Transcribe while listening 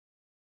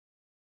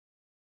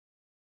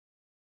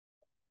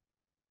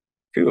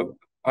Cool.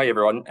 Hi,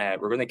 everyone.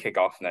 We're going to kick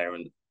off now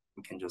and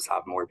we can just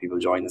have more people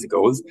join as it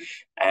goes.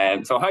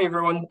 Hi,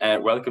 everyone.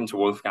 Welcome to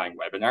Wolfgang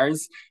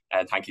Webinars.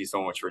 Thank you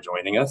so much for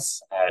joining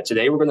us.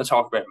 Today, we're going to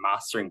talk about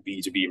mastering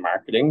B2B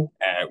marketing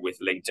with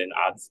LinkedIn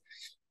ads.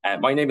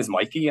 My name is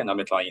Mikey, and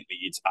I'm a client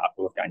lead at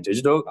Wolfgang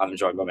Digital. I'm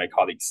joined by my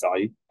colleague,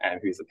 Sai,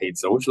 who's a paid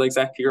social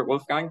exec here at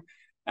Wolfgang.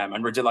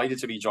 And we're delighted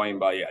to be joined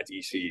by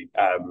Aditi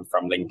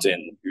from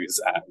LinkedIn, who's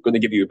going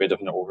to give you a bit of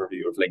an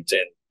overview of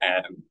LinkedIn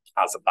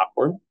as a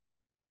platform.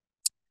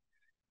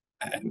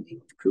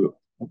 Cool.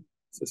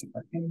 This isn't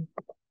working.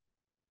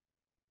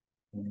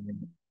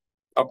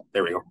 Oh,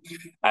 there we go.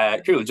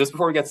 Cool. Just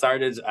before we get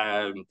started,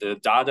 the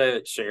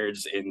data shared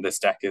in this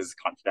deck is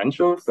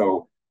confidential.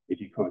 So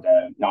if you could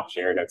not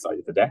share it outside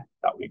of the deck,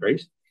 that would be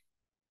great.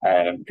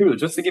 Cool.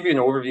 Just to give you an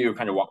overview of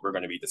kind of what we're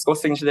going to be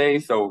discussing today.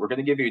 So we're going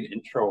to give you an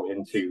intro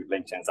into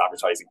LinkedIn's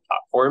advertising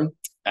platform.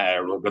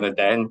 We're going to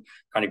then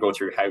kind of go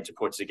through how to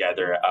put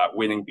together a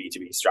winning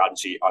B2B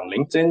strategy on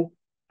LinkedIn.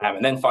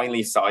 And then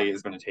finally, Sai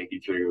is going to take you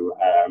through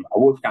a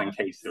Wolfgang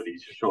case study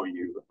to show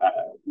you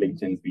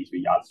LinkedIn's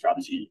B2B ad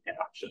strategy in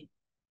action.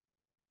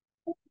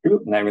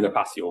 Cool. Now I'm going to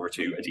pass you over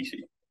to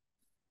Aditi.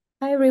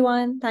 Hi,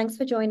 everyone. Thanks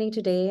for joining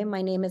today.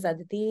 My name is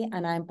Aditi,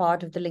 and I'm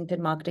part of the LinkedIn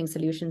Marketing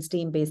Solutions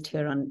team based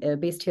here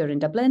in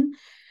Dublin.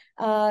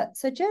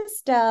 So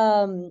just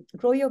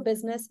grow your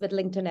business with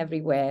LinkedIn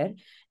everywhere.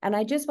 And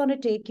I just want to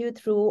take you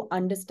through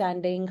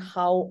understanding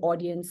how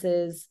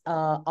audiences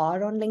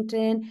are on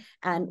LinkedIn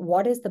and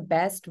what is the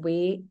best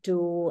way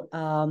to,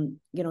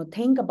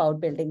 think about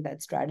building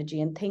that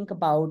strategy and think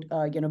about,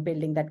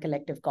 building that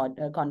collective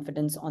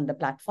confidence on the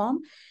platform.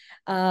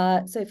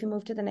 So if you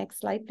move to the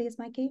next slide, please,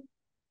 Mikey.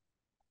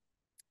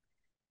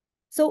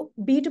 So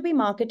B2B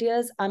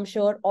marketeers, I'm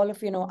sure all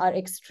of you know, are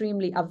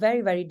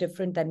very, very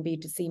different than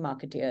B2C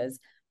marketeers.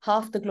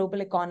 Half the global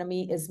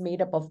economy is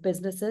made up of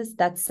businesses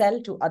that sell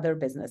to other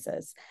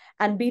businesses.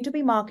 And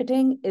B2B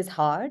marketing is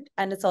hard,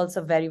 and it's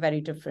also very,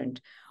 very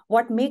different.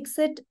 What makes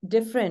it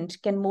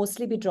different can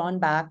mostly be drawn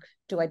back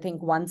to, I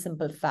think, one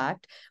simple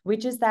fact,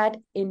 which is that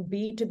in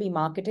B2B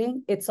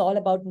marketing, it's all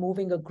about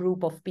moving a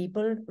group of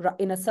people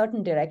in a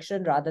certain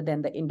direction rather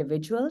than the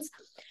individuals.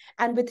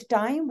 And with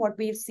time, what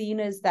we've seen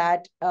is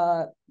that,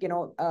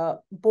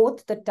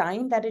 both the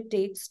time that it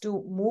takes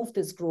to move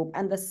this group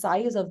and the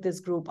size of this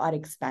group are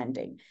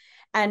expanding.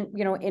 And,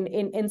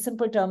 in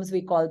simple terms,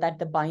 we call that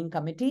the buying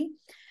committee.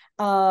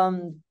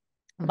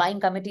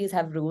 Buying committees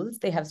have rules,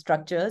 they have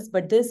structures,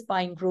 but this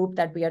buying group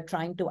that we are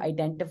trying to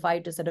identify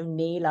to sort of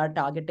nail our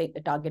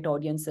target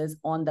audiences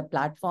on the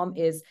platform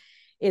is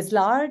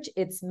large,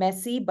 it's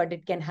messy, but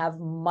it can have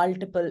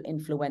multiple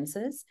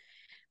influences.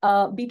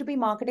 B2B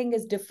marketing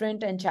is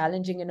different and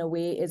challenging in a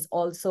way is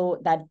also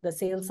that the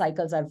sales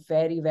cycles are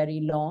very, very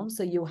long.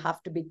 So you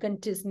have to be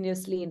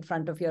continuously in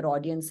front of your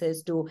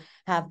audiences to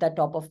have that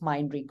top of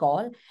mind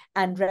recall.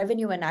 And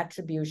revenue and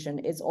attribution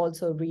is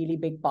also a really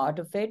big part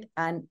of it.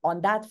 And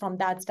from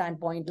that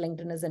standpoint,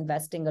 LinkedIn is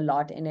investing a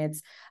lot in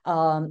its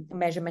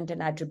measurement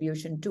and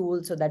attribution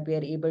tool so that we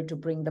are able to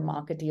bring the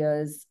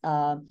marketeers,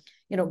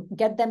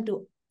 get them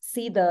to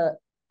see the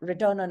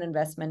return on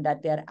investment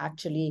that they're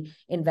actually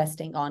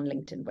investing on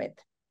LinkedIn with.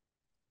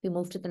 We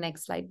move to the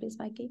next slide, please,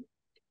 Mikey.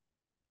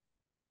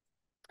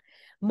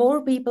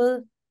 More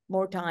people,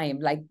 more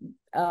time.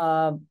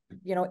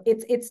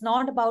 It's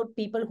not about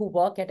people who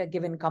work at a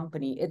given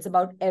company. It's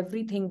about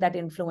everything that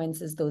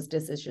influences those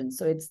decisions.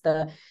 So it's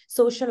the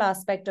social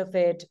aspect of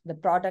it, the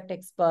product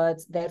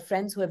experts, their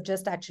friends who have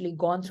just actually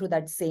gone through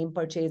that same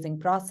purchasing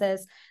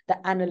process,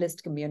 the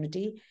analyst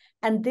community.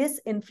 And this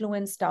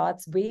influence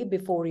starts way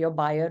before your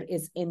buyer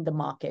is in the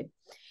market.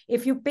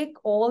 If you pick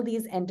all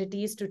these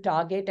entities to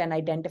target and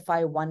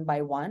identify one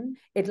by one,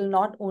 it'll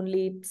not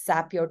only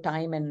sap your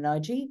time and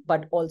energy,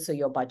 but also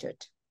your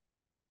budget.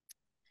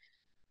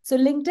 So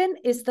LinkedIn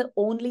is the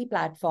only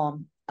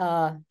platform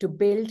to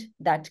build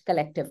that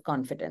collective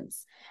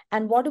confidence.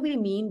 And what do we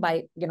mean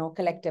by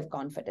collective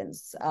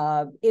confidence?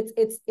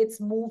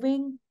 It's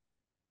moving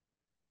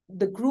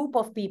the group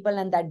of people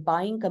and that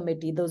buying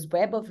committee, those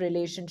web of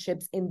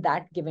relationships in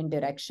that given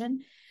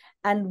direction.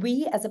 And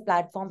we as a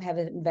platform have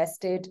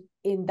invested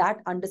in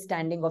that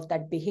understanding of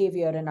that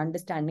behavior and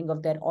understanding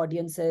of their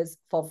audiences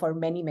for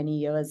many, many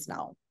years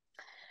now.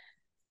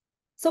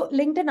 So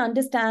LinkedIn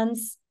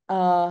understands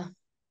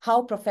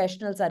how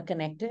professionals are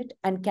connected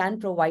and can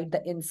provide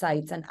the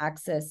insights and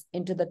access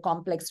into the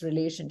complex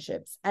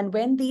relationships. And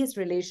when these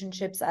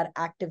relationships are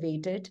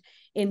activated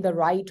in the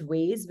right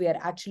ways, we are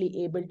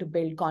actually able to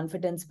build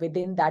confidence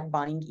within that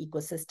buying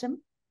ecosystem.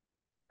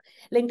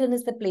 LinkedIn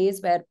is the place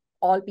where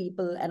all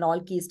people and all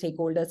key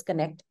stakeholders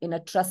connect in a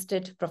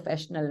trusted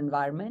professional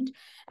environment.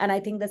 And I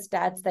think the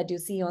stats that you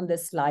see on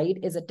this slide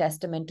is a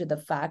testament to the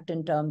fact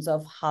in terms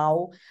of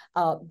how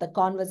the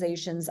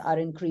conversations are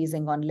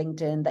increasing on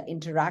LinkedIn, the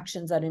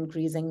interactions are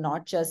increasing,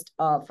 not just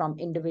from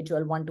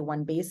individual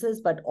one-to-one basis,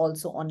 but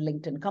also on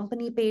LinkedIn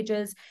company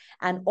pages,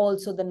 and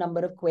also the number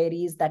of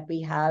queries that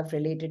we have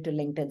related to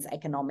LinkedIn's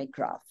economic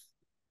graph.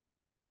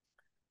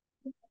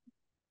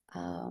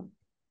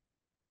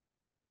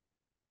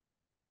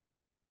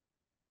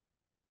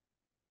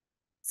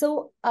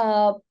 So,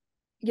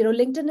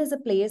 LinkedIn is a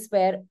place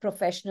where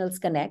professionals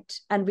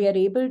connect, and we are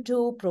able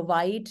to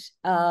provide,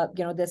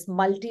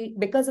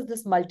 because of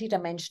this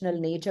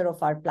multi-dimensional nature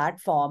of our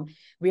platform,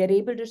 we are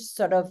able to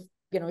sort of,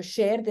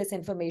 share this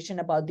information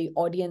about the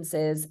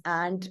audiences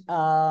and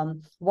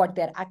what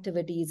their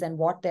activities and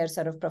what their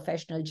sort of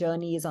professional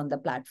journey is on the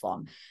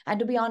platform. And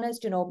to be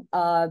honest,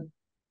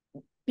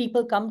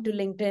 people come to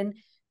LinkedIn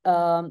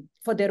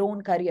for their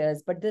own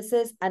careers, but this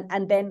is,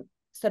 and then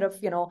sort of,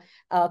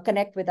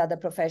 connect with other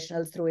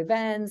professionals through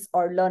events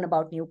or learn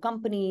about new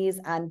companies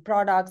and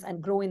products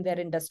and grow in their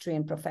industry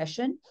and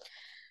profession.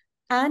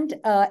 And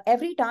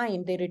every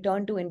time they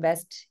return to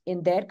invest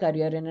in their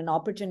career, in an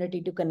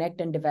opportunity to connect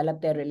and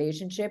develop their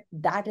relationship,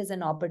 that is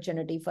an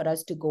opportunity for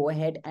us to go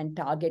ahead and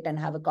target and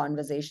have a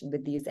conversation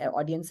with these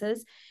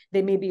audiences.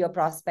 They may be a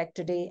prospect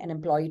today, an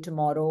employee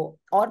tomorrow,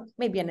 or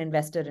maybe an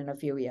investor in a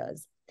few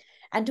years.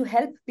 And to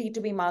help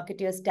B2B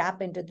marketers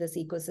tap into this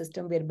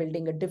ecosystem, we're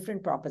building a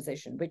different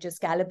proposition, which is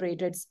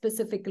calibrated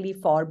specifically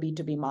for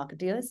B2B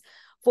marketers,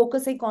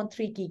 focusing on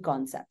 3 key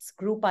concepts: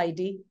 group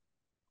ID,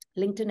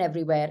 LinkedIn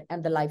Everywhere,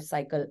 and the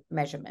lifecycle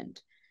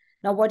measurement.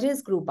 Now, what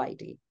is group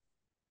ID?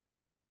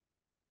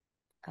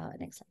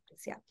 Next slide,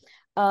 please.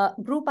 Yeah.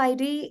 Group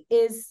ID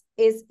is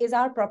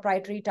our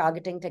proprietary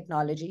targeting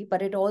technology,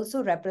 but it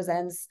also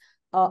represents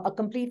a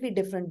completely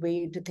different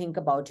way to think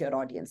about your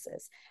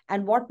audiences.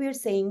 And what we're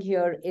saying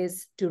here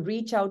is to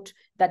reach out,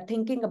 that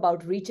thinking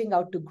about reaching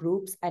out to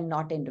groups and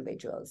not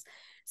individuals.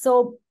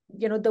 So,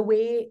 the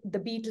way the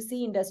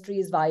B2C industry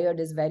is wired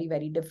is very,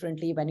 very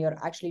differently when you're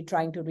actually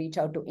trying to reach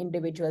out to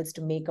individuals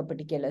to make a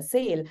particular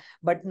sale,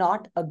 but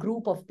not a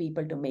group of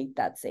people to make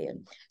that sale.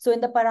 So in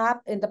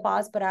the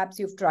past, perhaps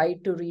you've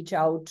tried to reach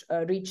out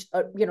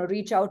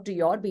to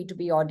your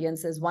B2B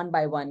audiences one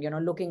by one,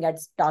 looking at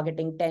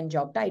targeting 10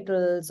 job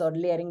titles or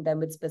layering them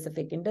with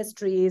specific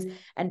industries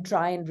and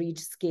try and reach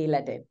scale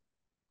at it.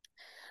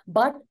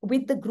 But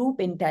with the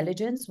group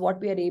intelligence, what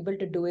we are able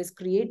to do is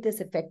create this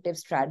effective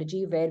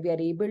strategy where we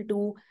are able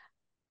to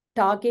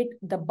target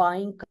the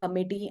buying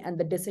committee and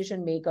the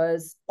decision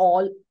makers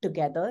all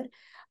together.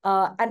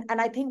 And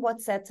I think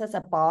what sets us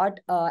apart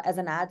as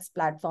an ads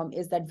platform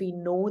is that we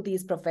know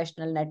these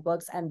professional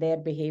networks and their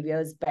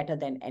behaviors better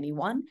than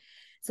anyone.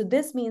 So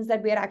this means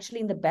that we are actually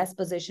in the best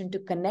position to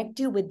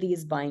connect you with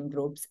these buying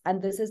groups. And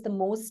this is the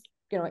most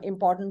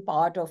important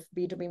part of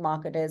B2B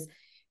marketers,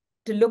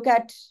 to look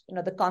at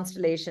the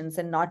constellations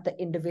and not the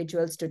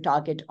individuals to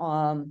target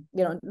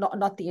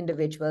not the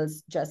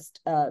individuals just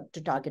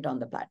to target on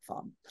the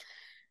platform.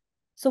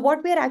 So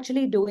what we're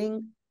actually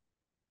doing,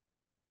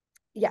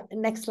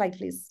 next slide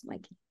please,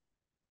 Mikey.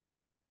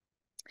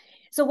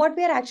 So what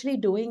we're actually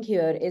doing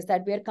here is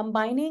that we're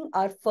combining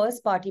our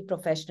first party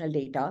professional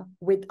data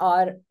with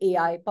our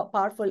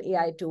powerful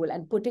AI tool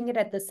and putting it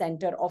at the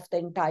center of the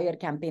entire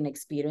campaign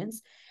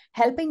experience,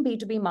 helping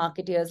B2B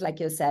marketers like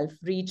yourself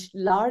reach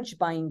large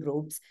buying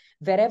groups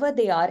wherever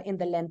they are in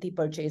the lengthy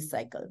purchase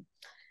cycle.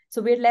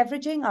 So we're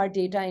leveraging our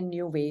data in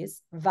new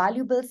ways,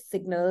 valuable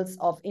signals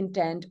of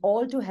intent,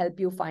 all to help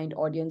you find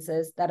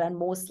audiences that are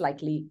most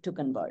likely to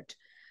convert.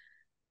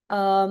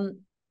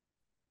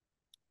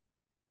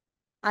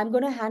 I'm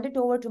going to hand it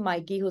over to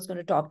Mikey, who's going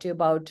to talk to you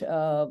about,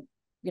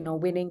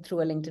 winning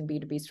through a LinkedIn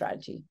B2B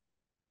strategy.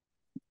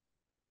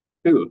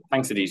 Cool.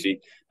 Thanks,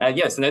 Aditi.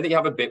 Yes, now that you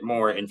have a bit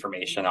more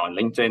information on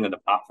LinkedIn and the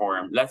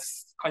platform,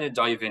 let's kind of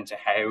dive into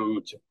how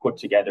to put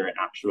together an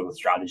actual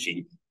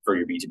strategy for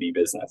your B2B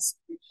business.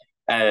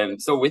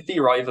 So with the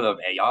arrival of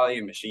AI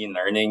and machine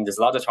learning, there's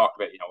a lot of talk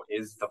about,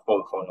 is the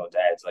full funnel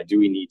dead? Like, do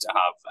we need to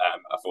have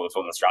a full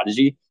funnel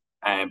strategy?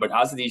 But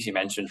as Aditi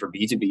mentioned, for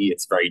B2B,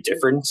 it's very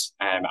different.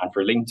 And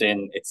for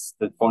LinkedIn,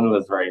 the funnel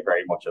is very,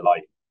 very much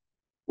alive.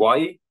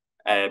 Why?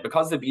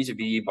 Because the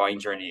B2B buying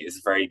journey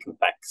is very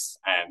complex.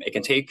 It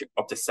can take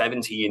up to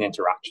 17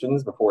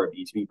 interactions before a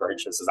B2B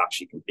purchase is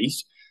actually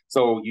complete.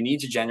 So you need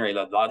to generate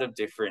a lot of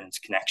different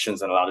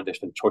connections and a lot of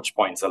different touch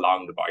points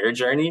along the buyer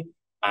journey.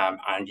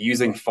 And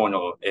using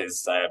funnel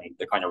is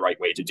the kind of right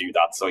way to do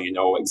that. So you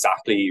know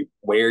exactly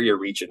where you're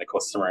reaching the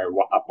customer, at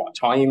what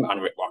time,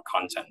 and with what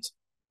content.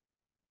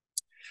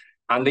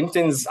 And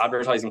LinkedIn's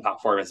advertising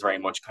platform is very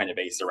much kind of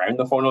based around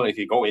the funnel. If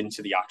you go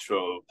into the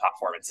actual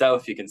platform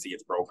itself, you can see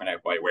it's broken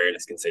out by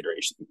awareness,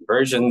 consideration, and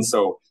conversion.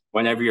 So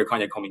whenever you're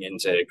kind of coming in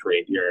to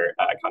create your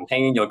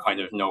campaign, you'll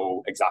kind of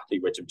know exactly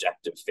which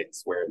objective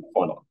fits where in the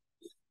funnel.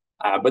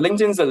 But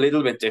LinkedIn's a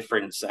little bit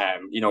different.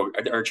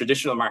 Our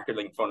traditional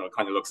marketing funnel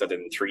kind of looks at it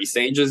in 3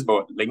 stages,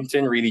 but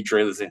LinkedIn really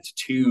drills into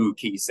 2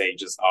 key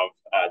stages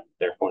of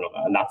their funnel,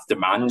 and that's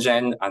demand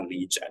gen and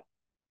lead gen.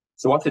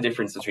 So what's the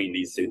difference between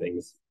these 2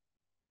 things?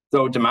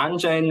 So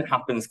demand gen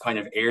happens kind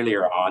of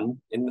earlier on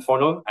in the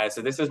funnel.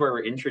 So this is where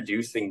we're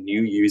introducing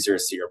new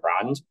users to your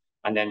brand,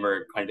 and then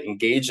we're kind of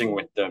engaging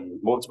with them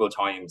multiple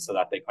times so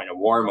that they kind of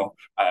warm up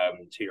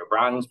to your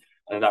brand,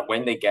 and that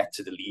when they get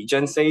to the lead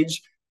gen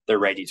stage, they're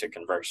ready to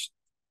convert.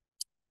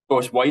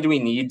 But why do we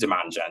need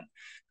demand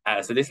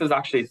gen? So this is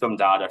actually some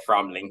data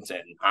from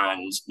LinkedIn,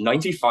 and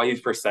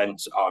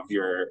 95% of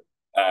your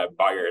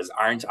buyers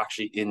aren't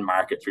actually in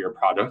market for your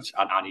product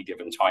at any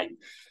given time.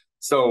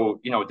 So,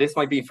 this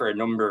might be for a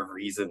number of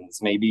reasons.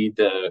 Maybe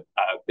the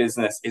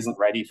business isn't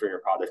ready for your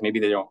product. Maybe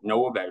they don't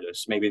know about it.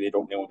 Maybe they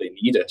don't know they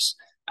need it.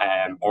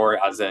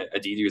 Or as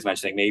Aditi was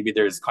mentioning, maybe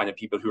there's kind of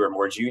people who are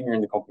more junior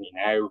in the company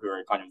now who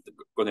are kind of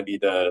going to be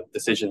the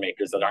decision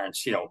makers that aren't,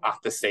 at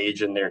the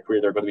stage in their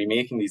career they're going to be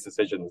making these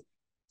decisions.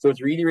 So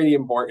it's really, really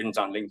important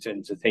on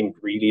LinkedIn to think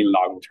really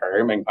long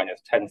term and kind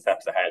of 10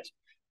 steps ahead.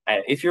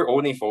 If you're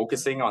only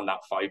focusing on that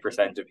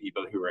 5% of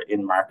people who are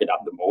in market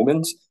at the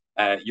moment,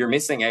 you're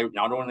missing out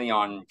not only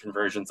on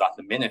conversions at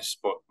the minute,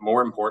 but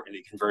more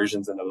importantly,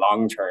 conversions in the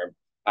long term.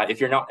 If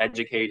you're not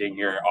educating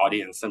your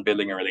audience and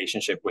building a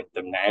relationship with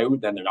them now,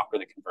 then they're not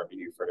going to convert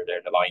you further down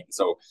the line.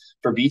 So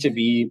for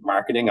B2B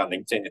marketing on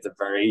LinkedIn, it's a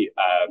very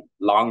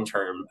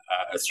long-term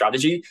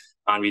strategy.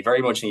 And we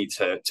very much need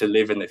to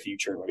live in the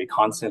future and be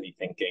constantly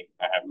thinking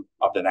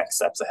of the next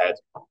steps ahead.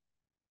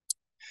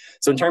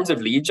 So in terms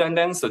of lead gen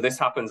then, so this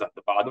happens at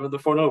the bottom of the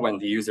funnel when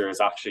the user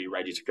is actually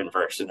ready to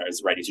convert and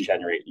is ready to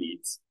generate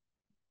leads.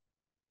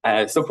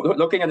 So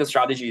looking at the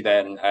strategy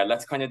then,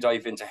 let's kind of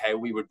dive into how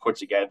we would put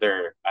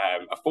together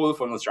a full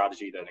funnel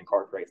strategy that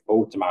incorporates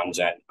both demand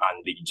gen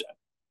and lead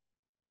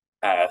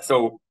gen.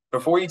 So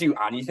before you do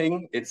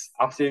anything, it's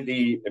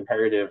absolutely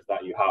imperative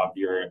that you have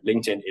your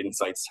LinkedIn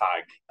Insights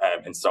tag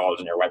installed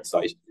on your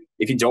website.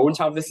 If you don't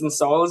have this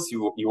installed,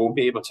 you won't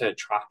be able to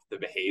track the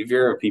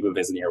behavior of people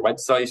visiting your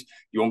website.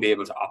 You won't be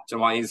able to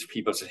optimize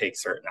people to take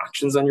certain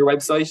actions on your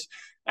website.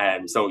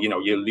 So,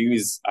 you'll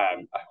lose a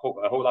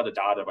whole lot of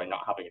data by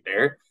not having it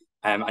there.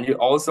 And you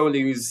also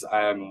lose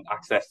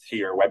access to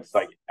your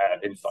website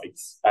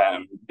insights.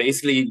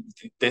 Basically,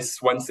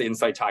 once the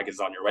insight tag is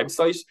on your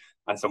website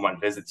and someone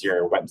visits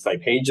your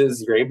website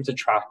pages, you're able to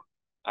track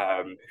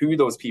who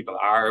those people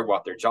are,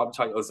 what their job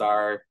titles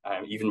are,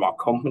 even what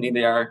company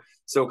they are.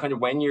 So kind of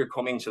when you're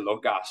coming to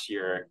look at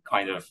your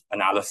kind of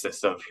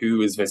analysis of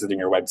who is visiting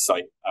your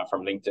website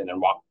from LinkedIn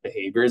and what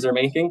behaviors they're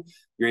making,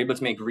 you're able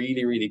to make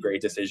really, really great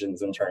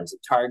decisions in terms of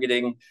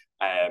targeting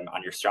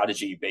and your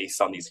strategy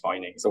based on these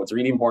findings. So it's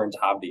really important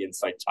to have the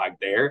insight tag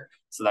there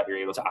so that you're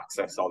able to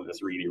access all of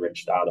this really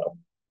rich data.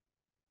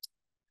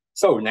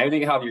 So now that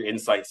you have your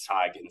insights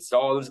tag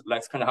installed,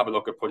 let's kind of have a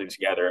look at putting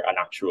together an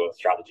actual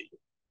strategy.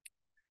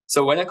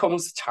 So when it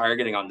comes to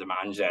targeting on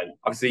demand gen,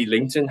 obviously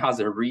LinkedIn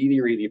has a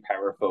really, really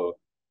powerful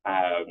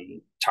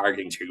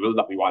targeting tool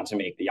that we want to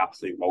make the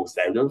absolute most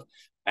out of.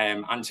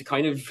 And to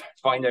kind of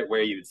find out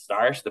where you would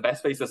start, the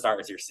best place to start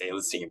is your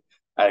sales team,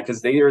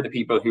 because they are the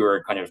people who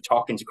are kind of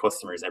talking to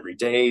customers every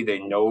day. They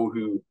know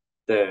who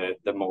the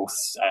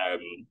most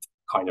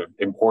kind of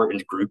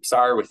important groups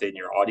are within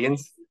your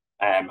audience.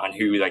 And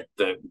who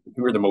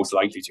are the most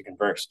likely to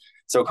convert.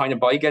 So kind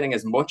of by getting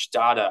as much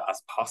data as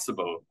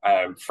possible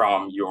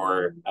from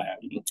your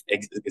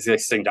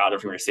existing data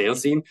from your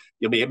sales team,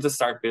 you'll be able to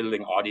start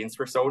building audience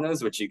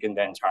personas, which you can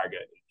then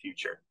target in the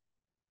future.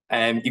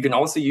 You can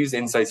also use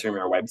insights from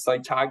your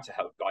website tag to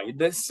help guide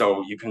this.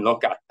 So you can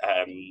look at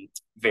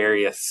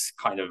various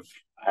kind of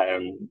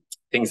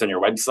things on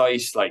your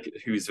website, like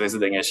who's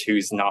visiting it,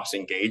 who's not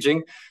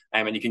engaging.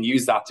 And you can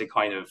use that to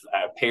kind of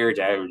pare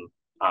down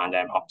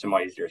and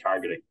optimize your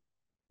targeting.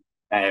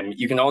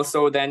 You can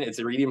also then, it's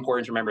really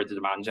important to remember the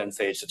demand gen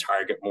stage to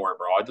target more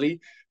broadly.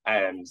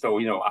 So,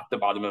 at the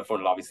bottom of the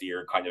funnel, obviously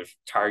you're kind of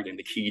targeting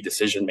the key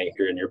decision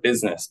maker in your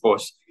business,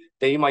 but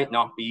they might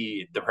not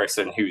be the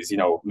person who's,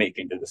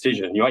 making the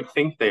decision. You might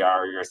think they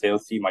are, your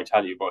sales team might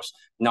tell you, but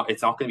no,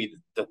 it's not going to be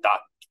that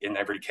in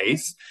every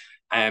case.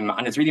 And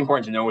it's really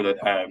important to know that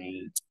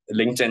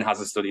LinkedIn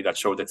has a study that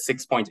showed that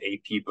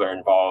 6.8 people are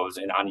involved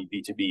in any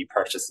B2B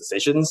purchase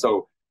decision.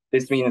 So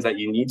this means that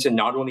you need to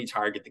not only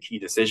target the key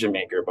decision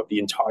maker, but the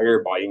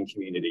entire buying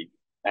community.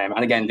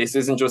 And again, this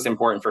isn't just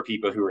important for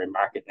people who are in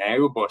market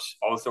now, but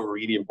also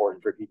really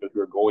important for people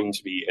who are going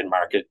to be in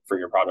market for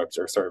your product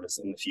or service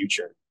in the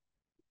future.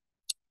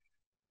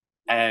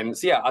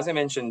 So yeah, as I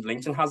mentioned,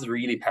 LinkedIn has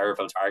really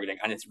powerful targeting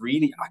and it's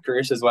really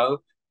accurate as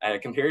well.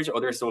 Compared to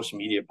other social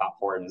media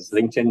platforms,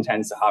 LinkedIn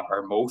tends to have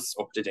our most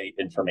up-to-date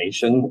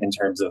information in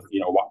terms of,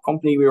 what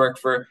company we work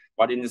for,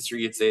 what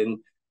industry it's in,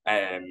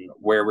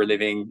 where we're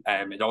living.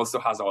 It also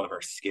has all of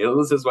our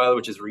skills as well,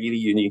 which is really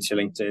unique to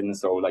LinkedIn.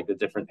 So like the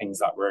different things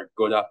that we're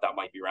good at that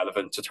might be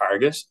relevant to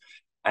target.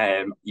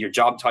 Your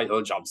job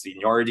title, job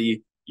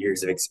seniority,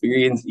 years of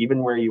experience,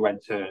 even where you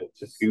went to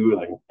school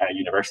and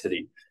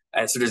university.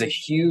 So there's a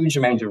huge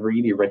amount of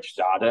really rich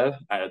data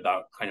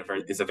that kind of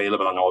is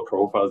available on all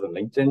profiles on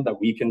LinkedIn that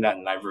we can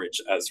then leverage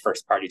as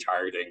first-party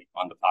targeting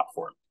on the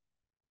platform.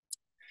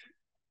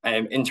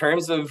 In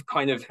terms of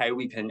kind of how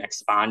we can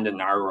expand and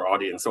narrow our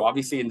audience. So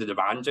obviously in the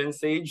demand gen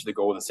stage, the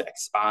goal is to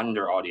expand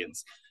our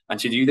audience. And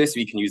to do this,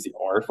 we can use the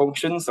OR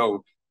function.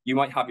 So you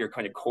might have your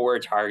kind of core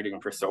targeting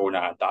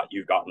persona that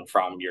you've gotten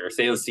from your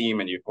sales team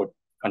and you put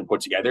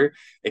together.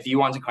 If you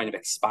want to kind of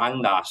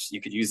expand that,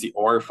 you could use the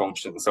OR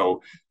function.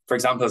 So for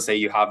example, say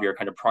you have your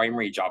kind of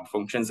primary job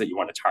functions that you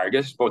want to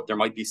target, but there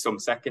might be some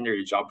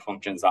secondary job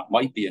functions that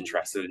might be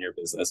interested in your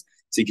business.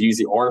 So you can use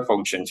the OR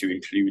function to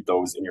include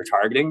those in your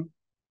targeting.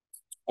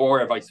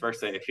 Or vice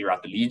versa, if you're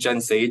at the lead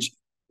gen stage,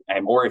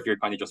 or if you're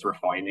kind of just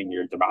refining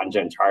your demand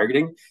gen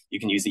targeting, you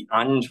can use the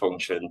and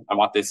function. And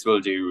what this will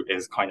do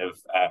is kind of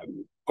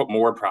put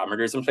more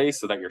parameters in place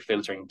so that you're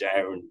filtering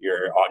down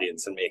your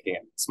audience and making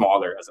it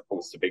smaller as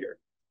opposed to bigger.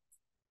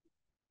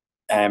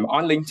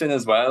 On LinkedIn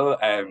as well,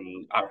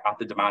 at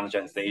the demand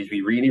gen stage,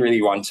 we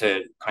really want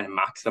to kind of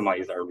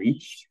maximize our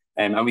reach.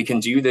 And we can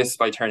do this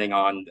by turning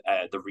on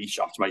the reach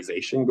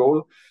optimization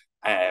goal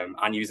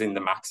and using the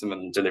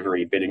maximum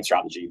delivery bidding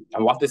strategy.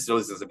 And what this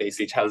does is it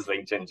basically tells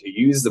LinkedIn to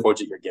use the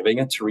budget you're giving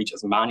it to reach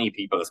as many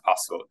people as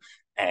possible.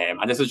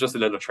 And this is just a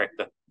little trick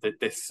that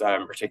this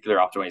particular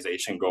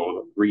optimization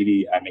goal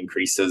really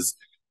increases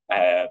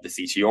the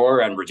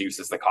CTR and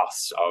reduces the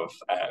cost of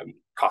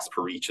cost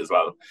per reach as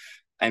well.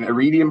 And a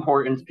really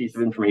important piece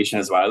of information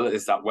as well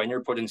is that when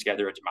you're putting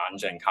together a demand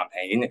gen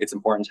campaign, it's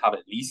important to have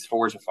at least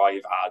 4 to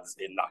 5 ads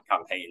in that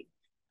campaign.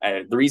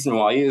 The reason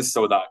why is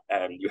so that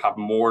you have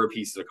more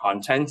pieces of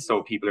content,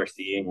 so people are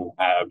seeing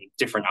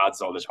different ads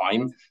all the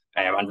time,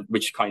 and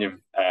which kind of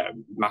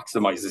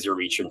maximizes your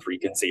reach and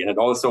frequency. And it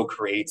also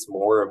creates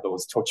more of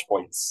those touch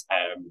points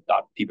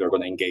that people are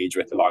going to engage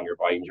with along your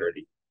buying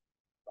journey.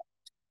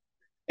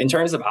 In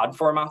terms of ad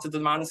formats at the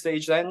demand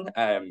stage then,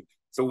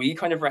 so we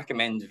kind of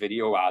recommend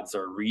video ads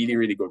are a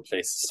really good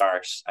place to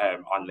start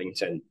on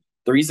LinkedIn.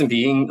 The reason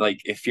being,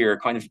 like, if you're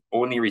kind of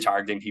only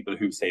retargeting people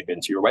who say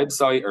been to your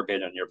website or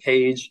been on your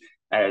page,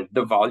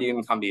 the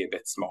volume can be a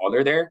bit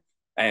smaller there.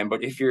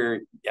 But if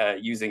you're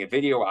using a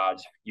video ad,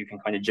 you can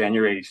kind of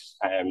generate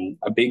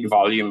a big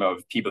volume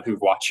of people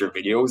who've watched your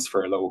videos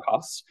for a low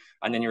cost,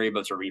 and then you're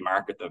able to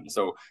remarket them.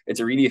 So it's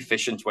a really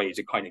efficient way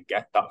to kind of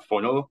get that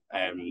funnel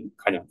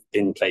kind of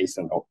in place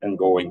and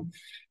going.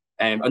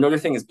 Another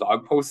thing is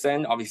blog posts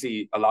then.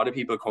 Obviously, a lot of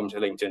people come to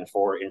LinkedIn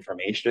for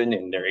information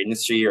in their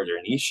industry or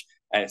their niche.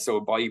 So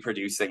by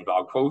producing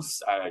blog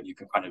posts, you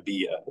can kind of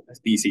be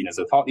seen as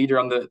a thought leader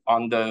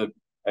on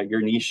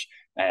your niche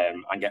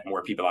and get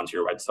more people onto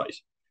your website.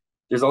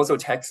 There's also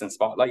text and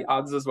spotlight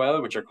ads as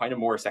well, which are kind of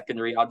more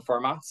secondary ad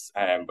formats,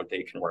 but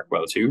they can work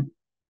well too.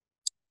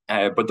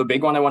 But the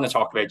big one I want to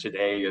talk about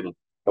today, and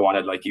the one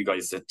I'd like you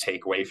guys to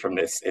take away from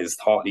this, is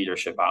thought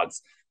leadership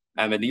ads.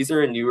 And these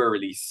are a newer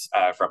release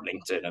from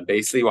LinkedIn. And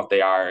basically what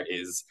they are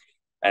is,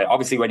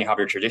 obviously when you have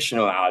your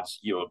traditional ad,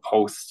 you'll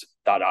post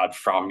that ad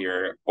from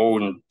your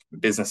own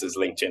business's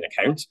LinkedIn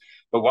account.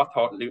 But what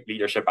thought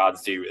leadership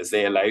ads do is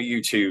they allow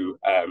you to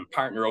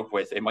partner up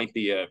with, it might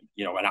be an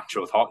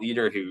actual thought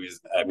leader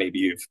who's maybe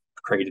you've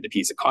created a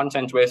piece of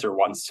content with or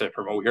wants to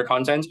promote your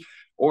content,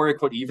 or it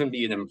could even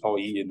be an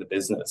employee in the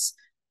business.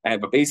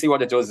 But basically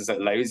what it does is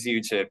it allows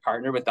you to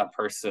partner with that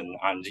person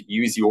and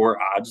use your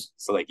ad,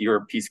 so like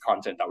your piece of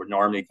content that would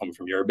normally come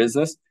from your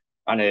business,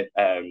 and it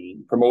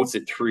promotes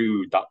it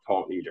through that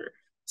thought leader.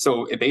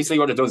 So it basically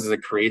what it does is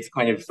it creates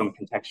kind of some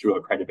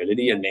contextual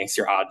credibility and makes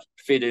your ad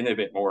fit in a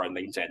bit more on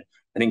LinkedIn.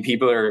 I think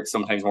people are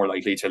sometimes more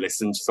likely to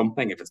listen to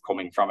something if it's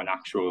coming from an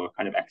actual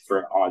kind of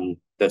expert on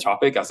the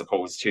topic as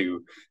opposed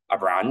to a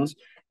brand.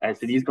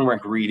 So these can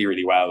work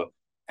really well.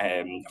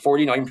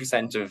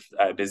 49%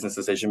 of business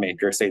decision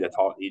makers say that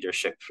thought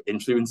leadership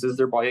influences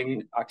their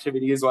buying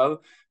activity as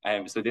well.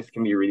 So this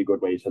can be a really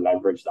good way to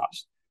leverage that.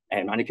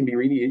 And it can be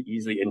really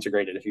easily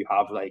integrated if you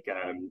have like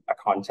a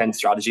content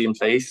strategy in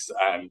place.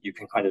 You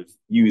can kind of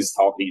use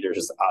thought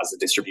leaders as a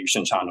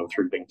distribution channel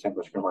through LinkedIn,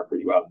 which can work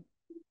really well.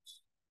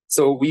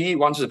 So we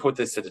wanted to put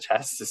this to the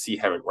test to see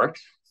how it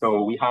worked.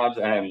 So we had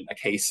a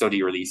case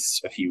study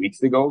released a few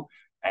weeks ago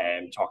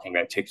talking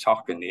about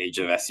TikTok and the age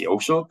of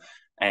SEO.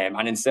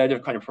 And instead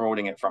of kind of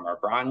promoting it from our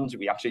brand,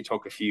 we actually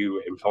took a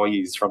few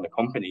employees from the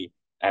company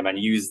and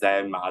used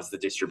them as the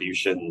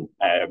distribution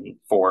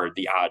for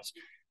the ad.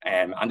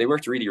 And they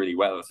worked really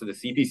well. So the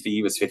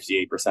CPC was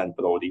 58%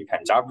 below the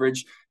account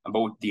average, and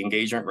both the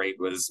engagement rate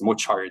was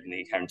much higher than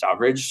the account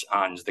average,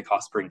 and the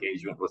cost per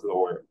engagement was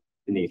lower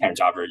than the account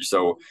average.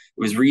 So it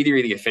was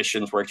really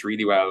efficient, worked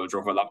really well,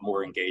 drove a lot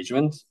more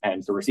engagement.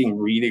 And so we're seeing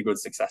really good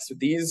success with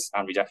these,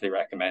 and we definitely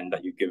recommend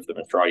that you give them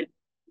a try.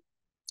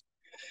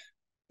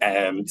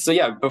 So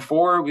yeah,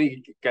 before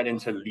we get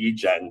into lead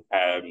gen,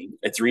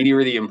 it's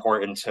really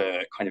important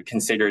to kind of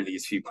consider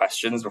these few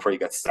questions before you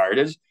get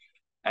started.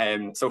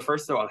 So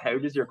first of all, how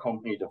does your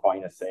company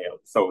define a sale?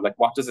 So like,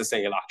 what does a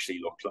sale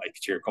actually look like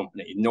to your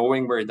company?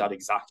 Knowing where that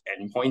exact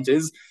endpoint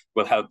is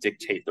will help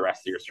dictate the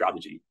rest of your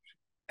strategy.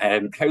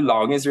 How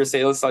long is your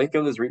sales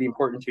cycle is really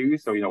important too.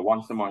 So,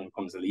 once someone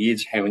becomes a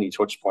lead, how many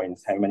touch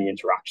points, how many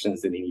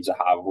interactions do they need to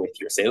have with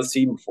your sales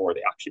team before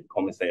they actually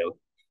become a sale?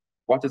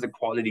 What does a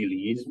quality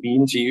lead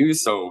mean to you?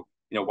 So,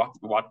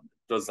 what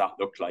does that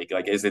look like?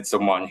 Like, is it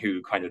someone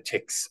who kind of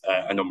ticks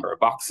a number of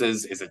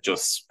boxes? Is it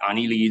just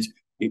any lead?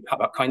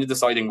 Kind of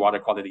deciding what a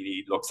quality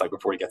lead looks like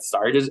before you get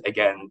started,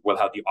 again, will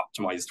help you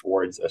optimize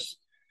towards it.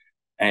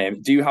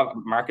 Do you have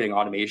marketing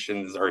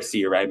automations or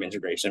CRM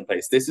integration in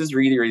place? This is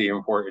really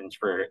important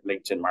for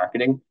LinkedIn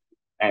marketing.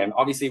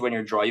 Obviously, when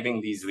you're driving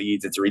these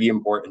leads, it's really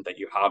important that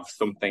you have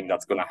something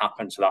that's going to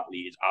happen to that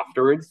lead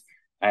afterwards.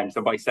 And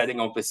so by setting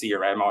up a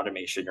CRM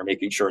automation, you're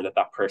making sure that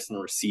that person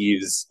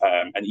receives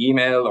an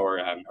email or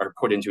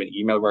put into an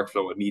email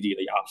workflow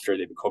immediately after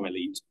they become a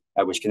lead,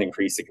 which can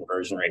increase the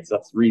conversion rate. So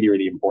that's really,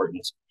 really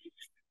important.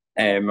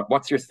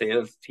 What's your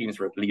sales team's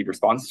lead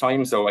response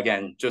time? So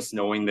again, just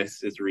knowing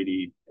this is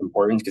really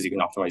important because you can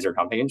optimize your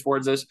campaign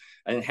towards it.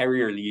 And then how are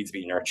your leads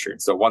being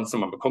nurtured? So once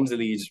someone becomes a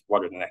lead,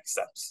 what are the next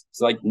steps?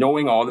 So like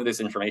knowing all of this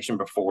information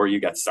before you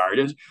get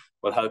started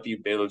will help you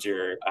build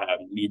your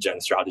lead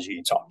gen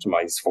strategy to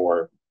optimize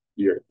for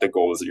the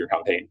goals of your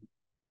campaign.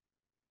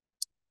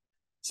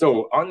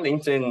 So on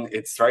LinkedIn,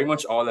 it's very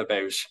much all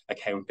about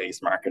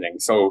account-based marketing.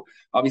 So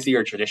obviously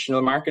your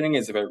traditional marketing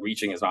is about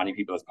reaching as many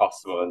people as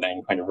possible and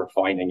then kind of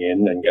refining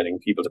in and getting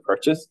people to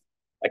purchase.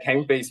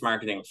 Account-based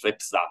marketing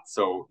flips that.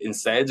 So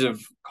instead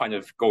of kind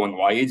of going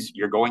wide,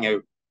 you're going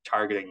out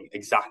targeting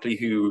exactly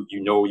who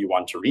you know you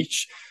want to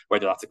reach,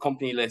 whether that's a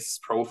company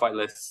list, profile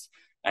list,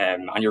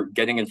 and you're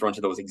getting in front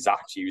of those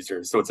exact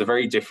users. So it's a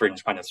very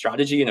different kind of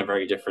strategy and a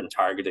very different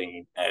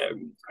targeting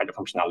kind of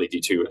functionality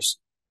to it.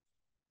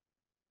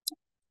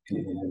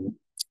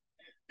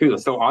 Cool.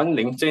 So on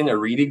LinkedIn, a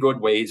really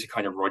good way to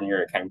kind of run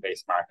your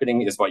account-based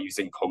marketing is by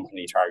using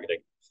company targeting.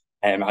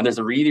 And there's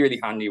a really, really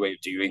handy way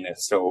of doing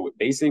this. So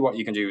basically what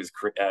you can do is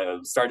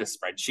start a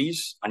spreadsheet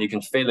and you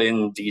can fill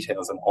in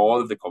details on all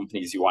of the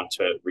companies you want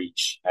to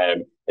reach.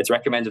 It's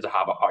recommended to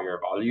have a higher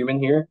volume in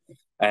here.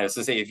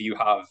 So say if you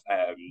have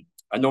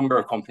a number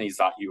of companies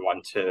that you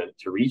want to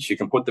reach, you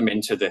can put them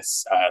into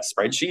this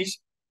spreadsheet.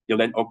 You'll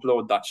then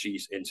upload that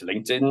sheet into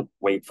LinkedIn,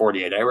 wait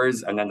 48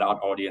 hours, and then that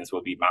audience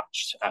will be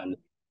matched and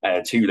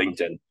to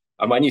LinkedIn.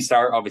 And when you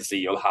start, obviously,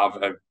 you'll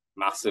have a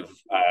massive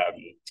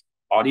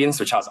audience,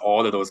 which has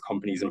all of those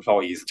companies'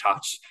 employees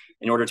attached.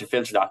 In order to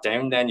filter that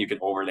down, then you can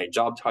overlay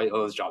job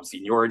titles, job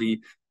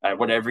seniority,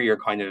 whatever your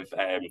kind of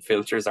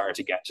filters are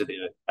to get to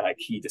the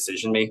key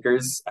decision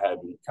makers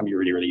can be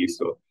really, really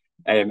useful.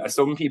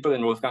 Some people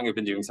in Wolfgang have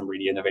been doing some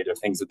really innovative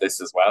things with this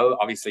as well.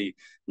 Obviously,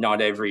 not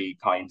every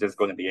client is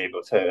going to be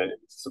able to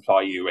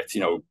supply you with,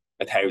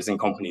 1,000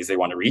 companies they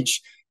want to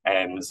reach.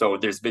 So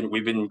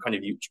we've been kind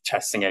of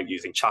testing out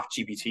using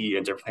ChatGPT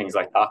and different things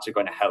like that to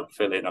kind of help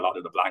fill in a lot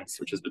of the blanks,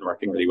 which has been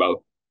working really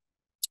well.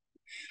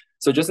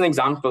 So just an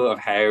example of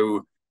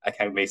how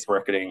account-based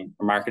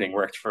marketing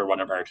worked for one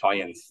of our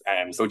clients.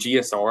 So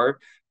GSR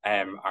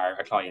are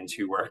a client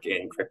who work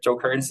in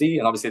cryptocurrency,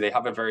 and obviously they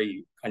have a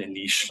very kind of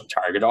niche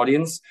target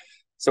audience.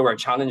 So our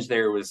challenge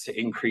there was to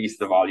increase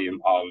the volume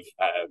of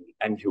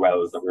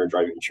MQLs that we were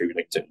driving through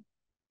LinkedIn.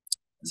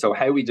 So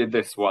how we did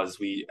this was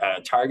we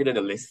targeted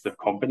a list of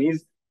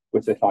companies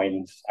which the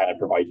client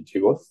provided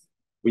to us.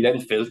 We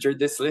then filtered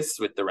this list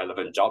with the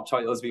relevant job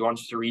titles we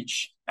wanted to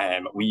reach.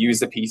 We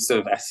used a piece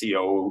of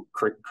SEO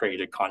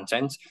created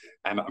content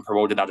and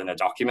promoted that in a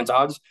document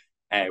ad,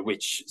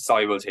 which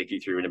Sai will take you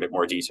through in a bit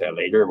more detail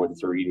later, but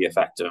it's a really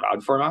effective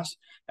ad format.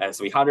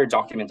 So we had our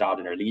document ad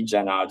and our lead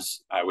gen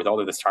ads with all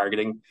of this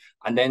targeting.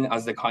 And then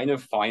as the kind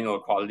of final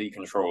quality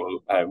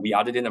control, we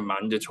added in a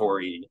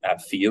mandatory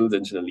field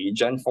into the lead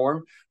gen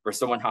form where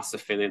someone has to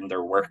fill in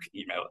their work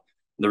email.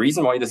 The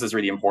reason why this is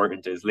really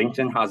important is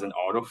LinkedIn has an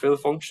autofill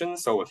function.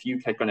 So if you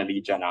click on a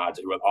lead gen ad,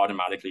 it will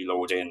automatically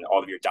load in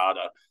all of your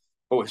data.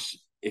 But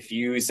if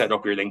you set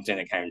up your LinkedIn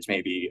account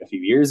maybe a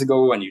few years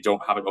ago and you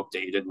don't have it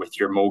updated with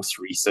your most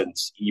recent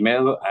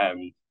email,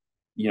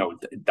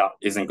 that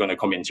isn't going to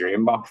come into your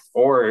inbox.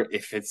 Or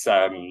if it's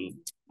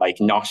like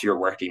not your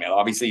work email,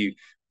 obviously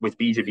with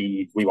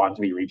B2B, we want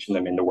to be reaching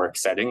them in the work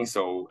setting.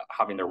 So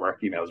having their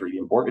work email is really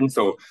important.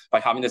 So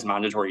by having this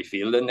mandatory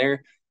field in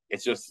there,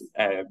 it's just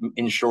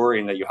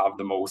ensuring that you have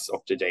the most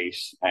up-to-date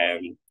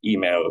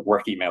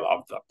work email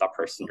of that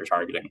person you're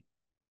targeting.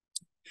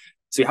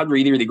 So we had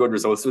really, really good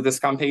results with this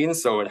campaign.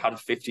 So it had a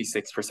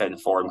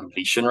 56% form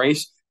completion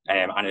rate,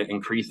 and it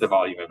increased the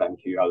volume of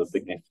MQL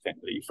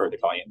significantly for the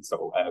client.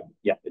 So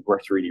it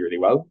worked really, really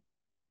well.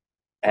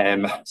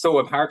 So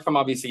apart from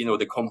obviously,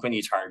 the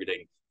company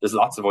targeting, there's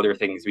lots of other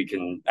things we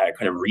can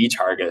kind of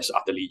retarget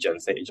at the lead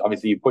gen stage.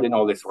 Obviously, you put in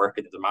all this work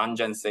at the demand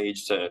gen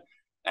stage to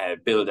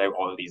build out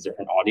all of these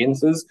different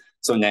audiences.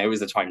 So now is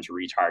the time to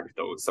retarget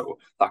those. So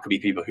that could be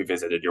people who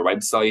visited your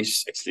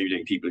website,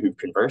 excluding people who've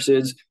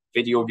converted,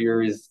 video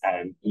viewers,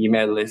 and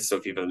email lists. So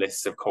if you have a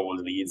list of cold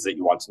leads that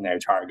you want to now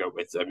target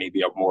with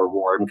maybe a more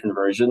warm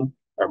conversion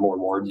or more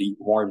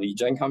warm lead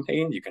gen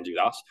campaign, you can do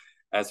that.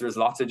 So there's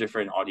lots of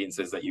different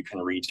audiences that you can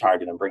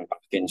retarget and bring back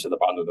into the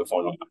bottom of the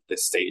funnel at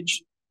this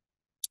stage.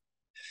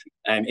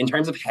 In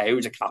terms of how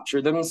to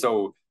capture them,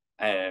 so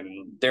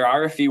there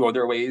are a few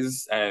other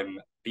ways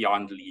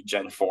beyond lead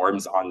gen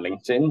forms on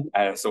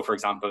LinkedIn. So for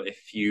example,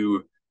 if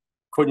you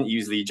couldn't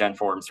use lead gen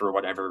forms for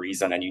whatever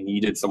reason and you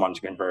needed someone to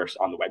convert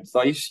on the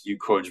website, you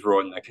could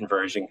run a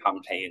conversion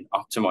campaign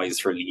optimized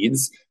for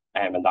leads,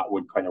 and that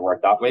would kind of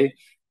work that way.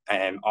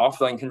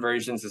 Offline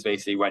conversions is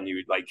basically when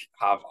you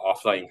have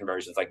offline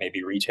conversions, like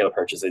maybe retail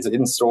purchases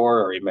in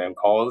store or inbound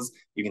calls.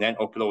 You can then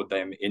upload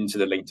them into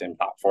the LinkedIn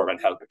platform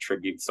and help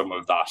attribute some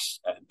of that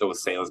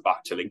those sales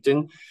back to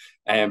LinkedIn.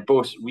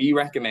 But we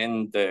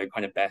recommend the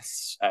kind of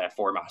best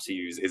format to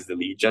use is the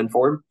lead gen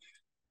form.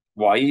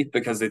 Why?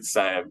 Because it's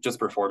just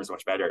performs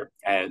much better.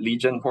 Lead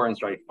gen forums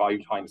drive 5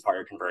 times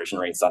higher conversion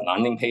rates on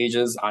landing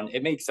pages, and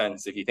it makes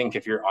sense if you think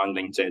if you're on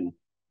LinkedIn,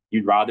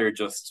 you'd rather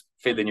just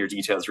fill in your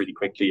details really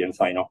quickly and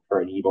sign up for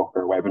an ebook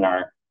or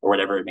webinar or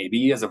whatever it may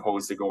be, as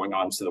opposed to going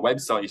onto the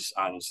website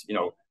and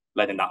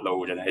letting that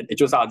load, and it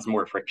just adds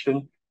more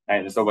friction.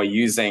 And so by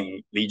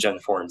using lead gen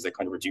forms, it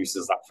kind of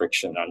reduces that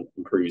friction and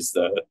improves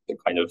the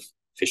kind of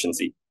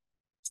efficiency.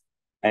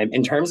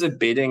 In terms of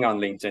bidding on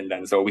LinkedIn,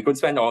 then, so we could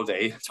spend all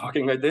day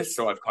talking about this.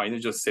 So I've kind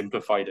of just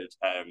simplified it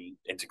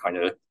into kind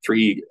of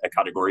 3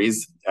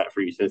 categories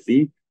for you to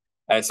see.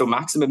 So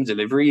maximum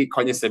delivery,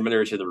 kind of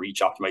similar to the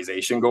reach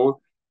optimization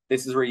goal.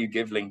 This is where you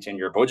give LinkedIn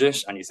your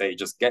budget and you say,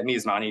 just get me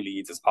as many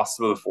leads as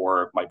possible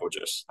for my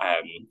budget,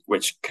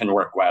 which can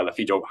work well if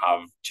you don't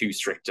have too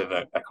strict of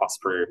a cost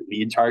per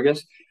lead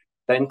target.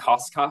 Then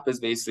cost cap is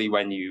basically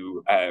when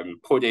you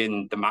put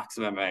in the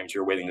maximum amount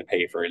you're willing to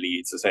pay for a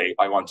lead. So say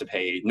I want to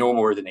pay no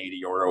more than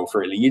 €80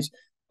 for a lead.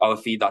 I'll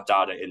feed that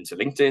data into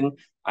LinkedIn,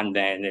 and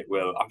then it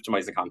will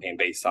optimize the campaign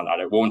based on that.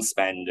 It won't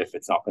spend if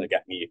it's not going to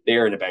get me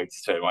there and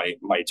abouts to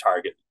my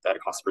target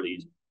cost per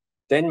lead.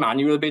 Then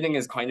manual bidding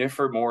is kind of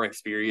for more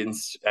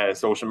experienced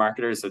social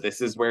marketers. So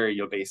this is where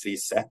you'll basically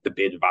set the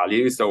bid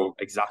value. So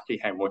exactly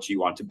how much you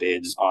want to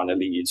bid on a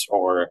lead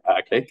or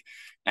a click.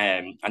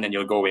 And then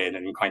you'll go in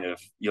and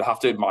you'll have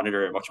to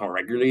monitor it much more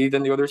regularly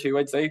than the other two,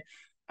 I'd say.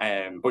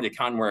 But it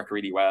can work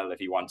really well if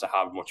you want to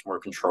have much more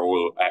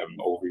control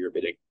over your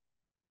bidding.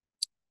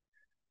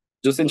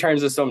 Just in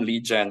terms of some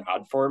lead gen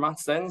ad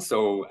formats then,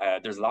 so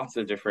there's lots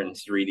of different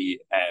really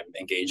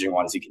engaging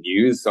ones you can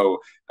use. So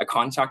a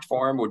contact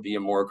form would be a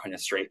more kind of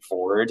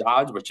straightforward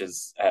ad, which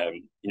is,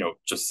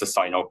 just to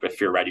sign up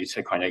if you're ready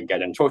to kind of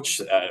get in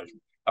touch,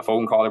 a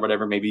phone call or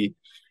whatever, maybe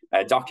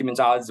document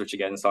ads, which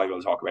again, Sai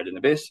will talk about in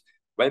a bit.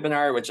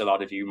 Webinar, which a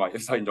lot of you might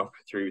have signed up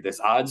through this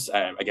ad.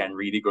 Again,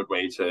 really good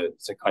way to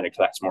kind of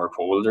collect more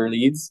colder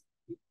leads.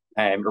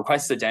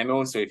 Request a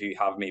demo. So if you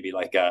have maybe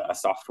like a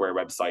software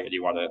website and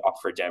you want to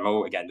opt for a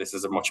demo, again, this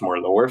is a much more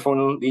lower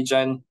funnel lead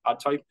gen ad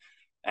type.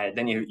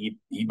 Then you have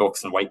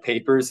ebooks and white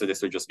papers. So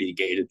this would just be a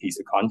gated piece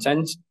of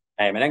content.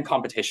 And then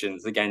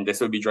competitions, again,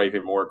 this would be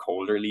driving more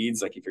colder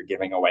leads, like if you're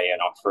giving away an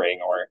offering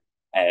or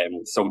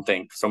some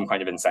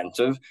kind of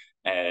incentive.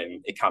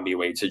 It can be a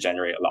way to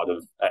generate a lot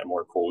of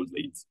more cold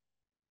leads.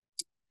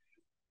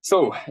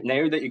 So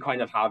now that you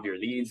kind of have your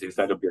leads, you've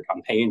set up your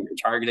campaign, your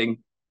targeting,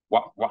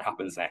 what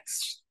happens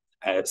next?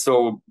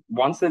 So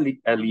once a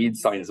lead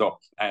signs up,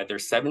 they're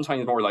 7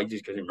 times more likely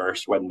to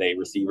convert when they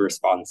receive a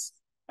response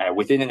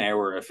within an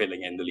hour of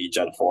filling in the lead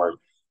gen form.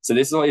 So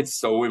this is why it's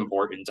so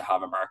important to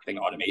have a marketing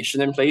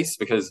automation in place,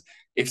 because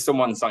if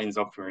someone signs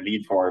up for a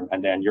lead form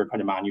and then you're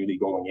kind of manually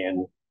going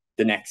in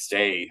the next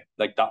day,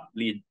 like that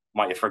lead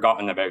might have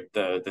forgotten about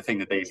the thing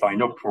that they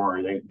signed up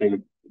for. They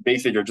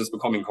basically, they're just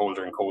becoming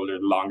colder and colder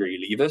the longer you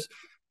leave it.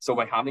 So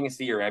by having a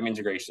CRM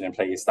integration in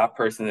place, that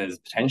person is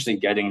potentially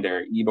getting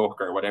their ebook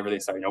or whatever they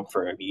sign up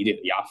for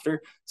immediately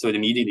after. So it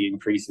immediately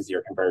increases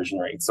your conversion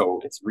rate.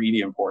 So it's really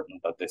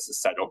important that this is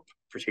set up,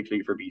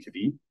 particularly for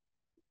B2B.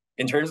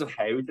 In terms of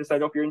how to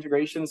set up your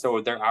integration,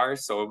 so there are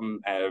some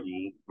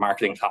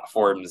marketing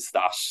platforms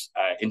that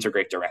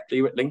integrate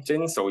directly with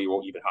LinkedIn. So you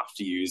won't even have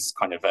to use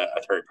kind of a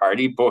third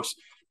party. But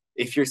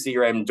if your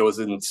CRM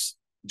doesn't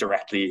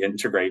directly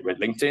integrate with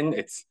LinkedIn,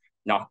 it's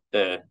not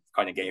the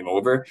kind of game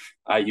over.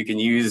 You can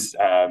use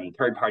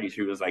third-party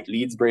tools like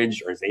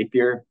LeadsBridge or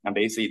Zapier, and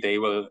basically they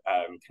will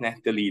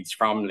connect the leads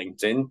from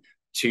LinkedIn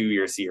to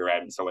your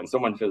CRM. So when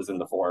someone fills in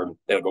the form,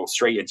 they'll go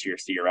straight into your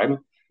CRM.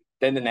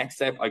 Then the next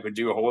step, I could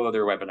do a whole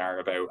other webinar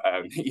about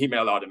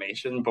email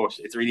automation, but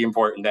it's really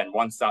important then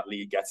once that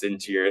lead gets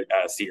into your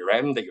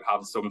CRM that you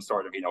have some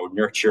sort of,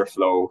 nurture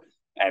flow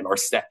or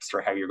steps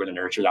for how you're going to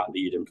nurture that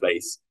lead in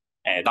place.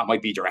 That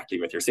might be directly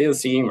with your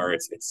sales team, or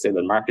it's still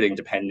in marketing,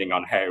 depending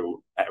on how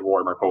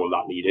warm or cold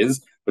that lead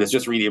is. But it's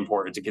just really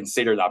important to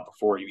consider that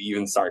before you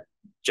even start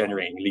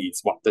generating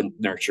leads, what the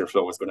nurture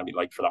flow is going to be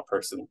like for that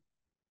person.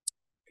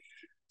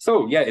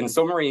 So yeah, in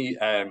summary,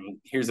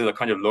 here's a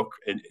kind of look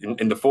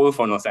in the full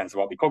funnel sense of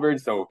what we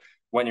covered. So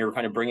when you're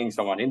kind of bringing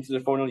someone into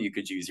the funnel, you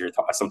could use your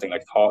something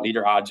like thought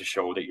leader ad to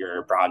show that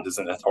your brand is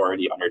an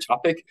authority on your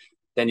topic.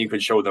 Then you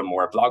could show them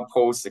more blog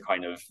posts to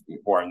kind of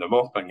warm them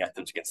up and get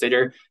them to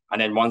consider.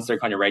 And then once they're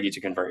kind of ready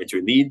to convert into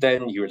a lead,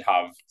 then you would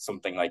have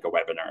something like a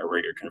webinar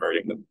where you're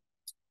converting them.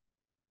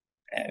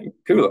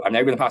 Cool. I'm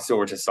now going to pass it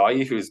over to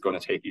Sai, who's going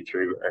to take you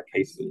through our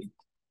case study.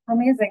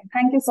 Amazing.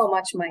 Thank you so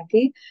much,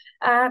 Mikey.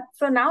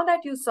 So now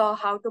that you saw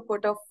how to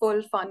put a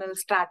full funnel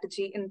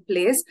strategy in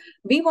place,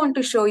 we want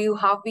to show you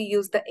how we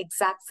use the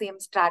exact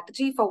same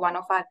strategy for one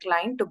of our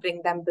clients to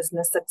bring them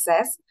business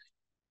success.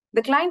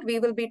 The client we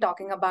will be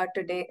talking about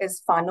today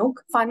is Fanuc.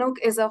 Fanuc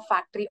is a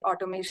factory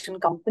automation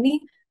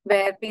company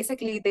where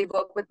basically they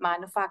work with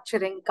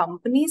manufacturing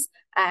companies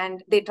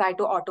and they try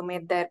to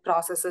automate their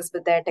processes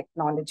with their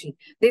technology.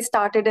 They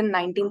started in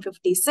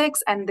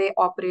 1956 and they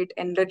operate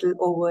in little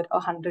over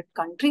 100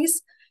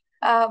 countries.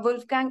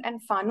 Wolfgang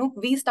and Fanuc,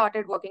 we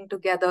started working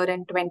together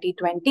in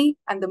 2020,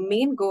 and the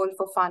main goal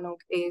for Fanuc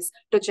is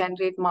to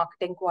generate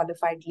marketing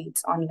qualified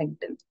leads on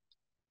LinkedIn.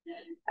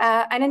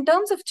 And in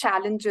terms of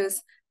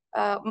challenges,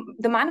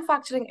 the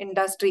manufacturing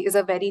industry is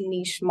a very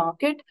niche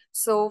market.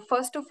 So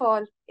first of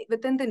all,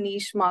 within the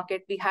niche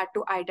market, we had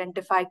to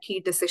identify key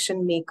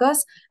decision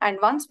makers. And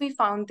once we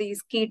found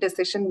these key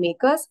decision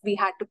makers, we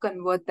had to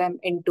convert them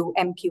into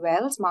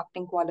MQLs,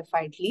 marketing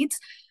qualified leads.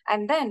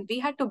 And then we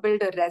had to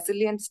build a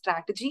resilient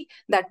strategy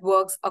that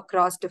works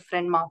across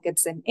different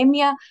markets in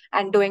EMEA,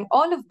 and doing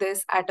all of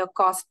this at a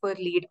cost per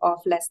lead of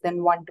less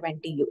than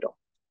 120 euro.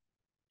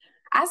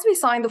 As we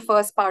saw in the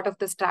first part of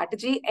the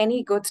strategy,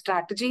 any good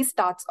strategy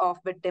starts off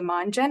with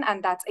demand gen,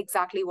 and that's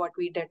exactly what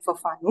we did for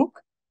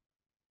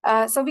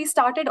Fanuc. So we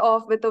started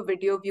off with a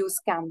video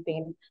views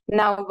campaign.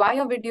 Now, why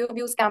a video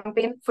views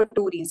campaign? For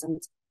two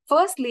reasons.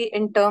 Firstly,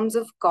 in terms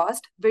of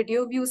cost,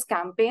 video views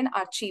campaign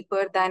are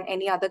cheaper than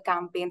any other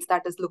campaigns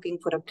that is looking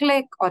for a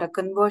click or a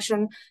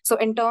conversion. So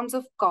in terms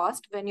of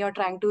cost, when you're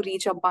trying to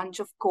reach a bunch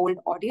of cold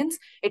audience,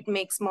 it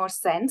makes more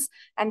sense.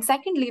 And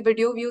secondly,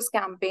 video views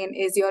campaign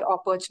is your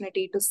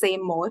opportunity to say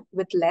more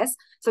with less.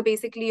 So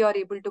basically, you're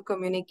able to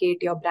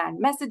communicate your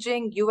brand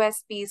messaging,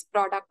 USPs,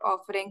 product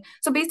offering.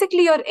 So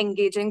basically, you're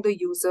engaging the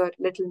user a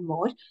little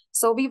more.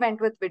 So we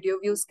went with video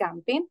views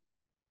campaign.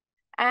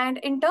 And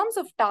in terms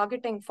of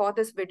targeting for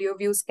this video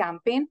views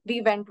campaign, we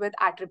went with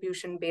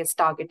attribution-based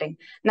targeting.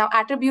 Now,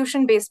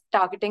 attribution-based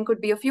targeting could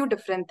be a few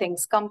different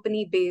things: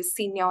 company-based,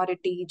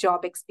 seniority,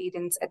 job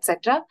experience,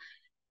 etc.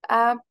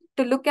 To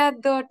look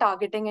at the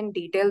targeting in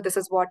detail, this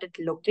is what it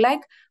looked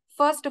like.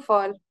 First of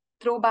all,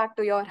 throw back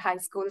to your high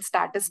school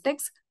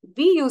statistics.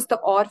 We used the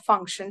OR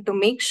function to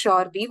make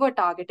sure we were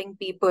targeting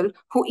people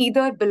who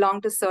either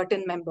belong to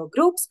certain member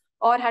groups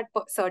or had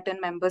certain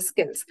member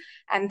skills.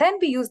 And then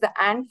we use the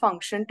AND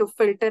function to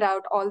filter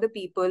out all the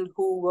people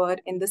who were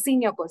in the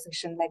senior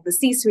position, like the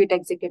C-suite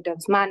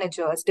executives,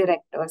 managers,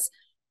 directors.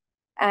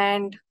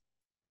 And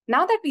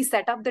now that we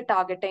set up the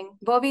targeting,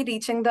 were we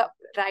reaching the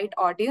right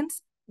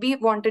audience? We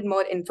wanted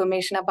more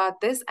information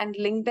about this, and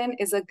LinkedIn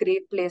is a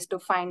great place to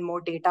find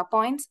more data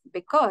points,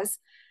 because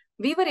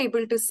we were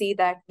able to see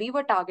that we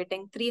were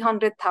targeting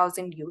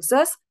 300,000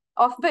 users,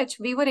 of which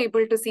we were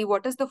able to see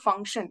what is the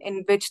function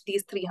in which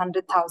these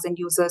 300,000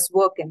 users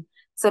work in.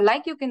 So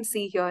like you can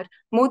see here,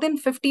 more than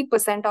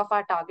 50% of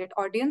our target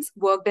audience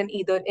worked in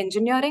either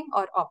engineering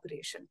or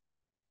operation.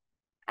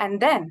 And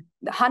then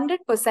the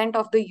 100%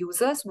 of the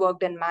users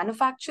worked in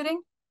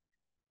manufacturing.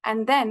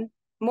 And then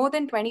more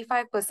than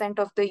 25%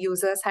 of the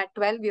users had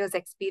 12 years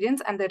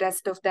experience, and the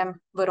rest of them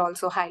were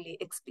also highly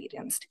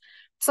experienced.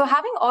 So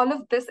having all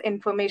of this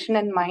information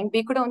in mind,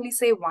 we could only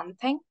say one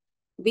thing: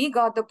 we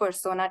got the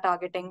persona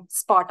targeting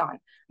spot on.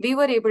 We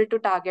were able to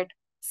target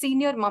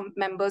senior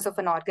members of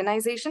an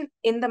organization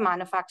in the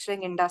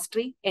manufacturing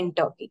industry in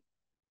Turkey.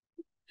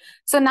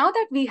 So now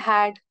that we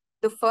had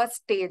the first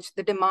stage,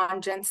 the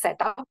demand gen set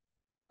up,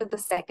 the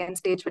second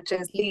stage, which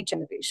is lead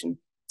generation.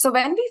 So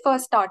when we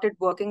first started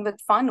working with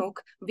Fanuc,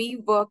 we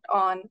worked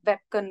on web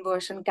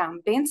conversion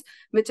campaigns,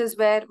 which is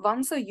where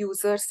once a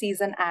user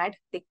sees an ad,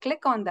 they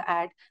click on the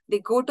ad, they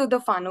go to the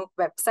Fanuc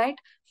website,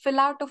 fill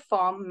out a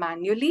form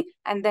manually,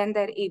 and then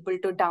they're able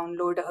to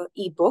download an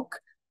ebook.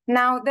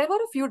 Now, there were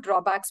a few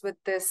drawbacks with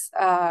this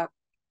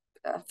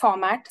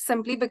format,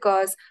 simply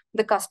because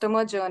the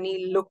customer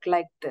journey looked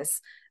like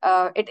this.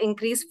 It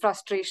increased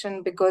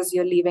frustration because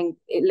you're leaving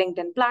a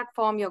LinkedIn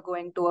platform, you're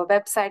going to a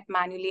website,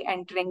 manually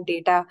entering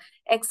data,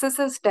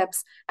 excessive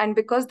steps. And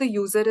because the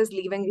user is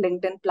leaving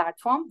LinkedIn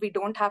platform, we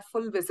don't have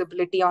full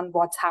visibility on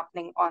what's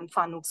happening on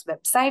Fanuc's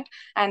website,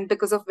 and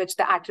because of which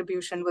the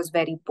attribution was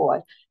very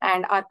poor.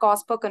 And our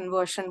cost per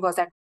conversion was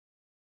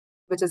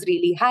which is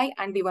really high,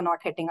 and we were not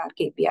hitting our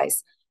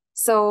KPIs.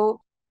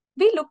 So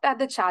we looked at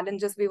the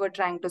challenges we were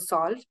trying to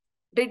solve.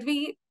 Did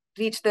we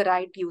reach the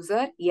right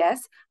user?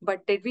 Yes.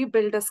 But did we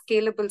build a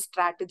scalable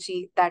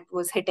strategy that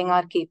was hitting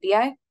our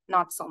KPI?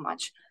 Not so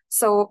much.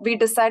 So we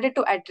decided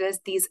to address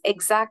these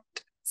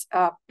exact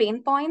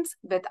pain points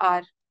with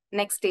our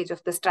next stage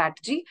of the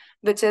strategy,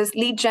 which is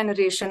lead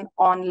generation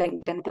on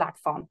LinkedIn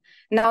platform.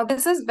 Now,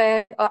 this is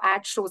where an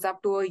ad shows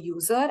up to a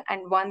user,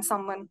 and once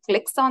someone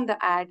clicks on the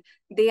ad,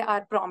 they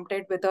are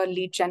prompted with a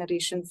lead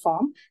generation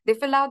form. They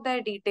fill out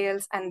their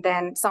details, and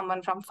then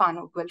someone from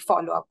Fanuc will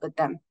follow up with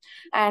them.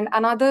 And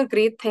another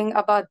great thing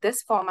about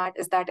this format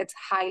is that it's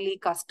highly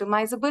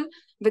customizable,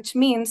 which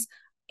means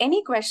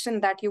any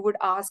question that you would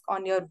ask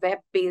on your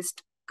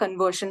web-based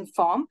conversion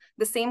form,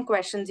 the same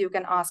questions you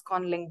can ask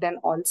on LinkedIn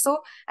also.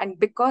 And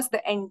because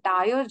the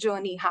entire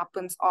journey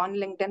happens on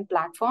LinkedIn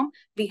platform,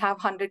 we have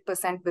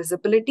 100%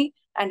 visibility,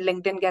 and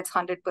LinkedIn gets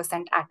 100%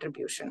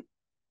 attribution.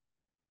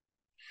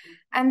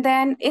 And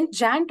then in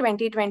Jan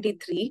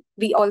 2023,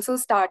 we also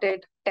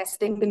started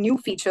testing the new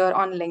feature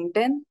on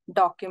LinkedIn,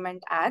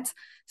 document ads.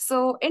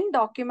 So in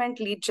document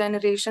lead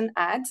generation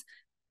ads,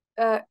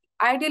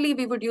 Ideally,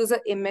 we would use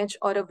an image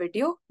or a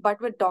video, but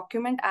with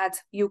document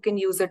ads, you can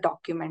use a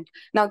document.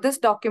 Now, this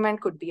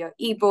document could be an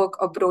ebook,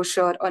 a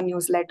brochure, a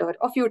newsletter,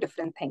 a few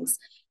different things.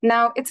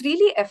 Now, it's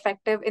really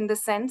effective in the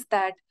sense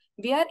that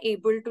we are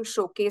able to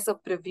showcase a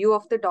preview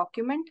of the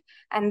document.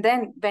 And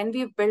then when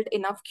we've built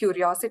enough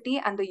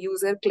curiosity and the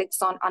user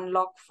clicks on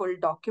unlock full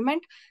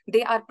document,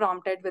 they are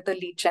prompted with a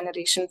lead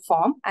generation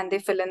form and they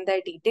fill in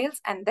their details,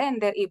 and then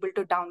they're able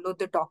to download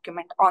the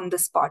document on the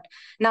spot.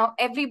 Now,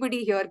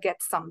 everybody here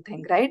gets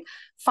something, right?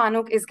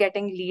 Fanuc is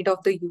getting lead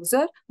of the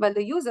user, while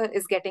the user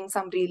is getting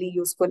some really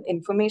useful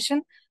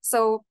information.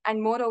 So,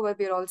 and moreover,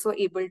 we're also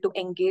able to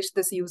engage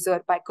this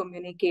user by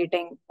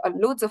communicating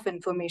loads of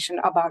information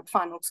about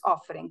Fanuc's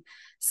offering.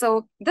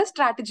 So this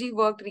strategy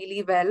worked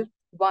really well.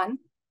 One,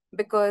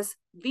 because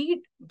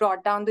we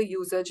brought down the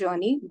user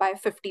journey by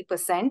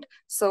 50%.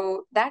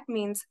 So that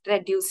means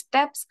reduced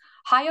steps,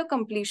 higher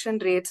completion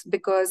rates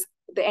because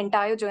the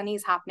entire journey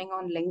is happening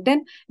on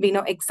LinkedIn. We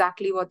know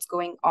exactly what's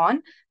going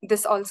on.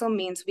 This also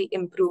means we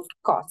improved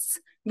costs.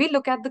 We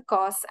look at the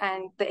costs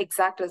and the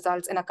exact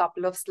results in a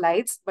couple of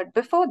slides. But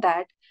before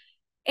that,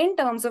 in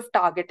terms of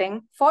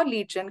targeting for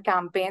lead gen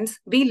campaigns,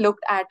 we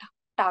looked at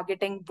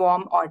targeting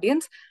warm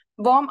audience.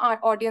 Warm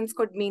audience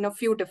could mean a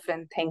few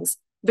different things.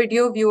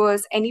 Video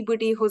viewers,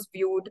 anybody who's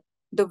viewed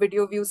the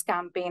video views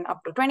campaign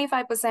up to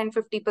 25%,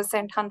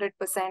 50%,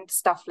 100%,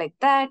 stuff like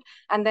that.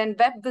 And then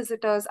web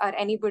visitors are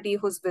anybody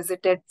who's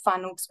visited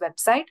Fanuc's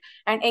website.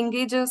 And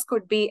engagers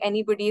could be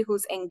anybody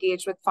who's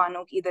engaged with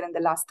Fanuc either in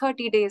the last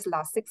 30 days,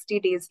 last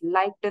 60 days,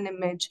 liked an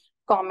image,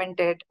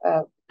 commented,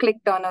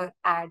 clicked on an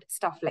ad,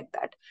 stuff like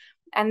that.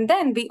 And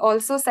then we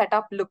also set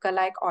up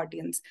lookalike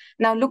audience.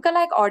 Now,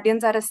 lookalike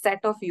audience are a set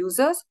of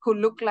users who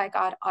look like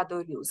our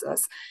other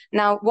users.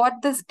 Now, what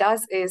this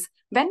does is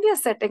when we are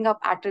setting up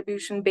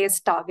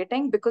attribution-based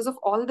targeting, because of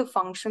all the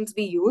functions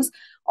we use,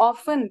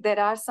 often there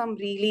are some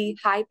really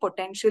high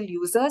potential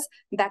users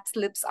that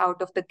slips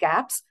out of the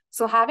gaps.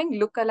 So having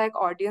lookalike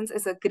audience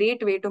is a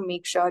great way to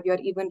make sure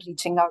you're even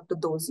reaching out to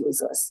those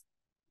users.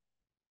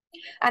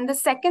 And the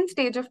second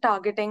stage of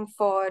targeting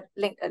for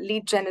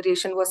lead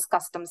generation was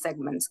custom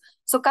segments.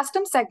 So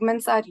custom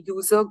segments are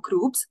user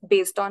groups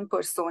based on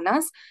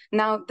personas.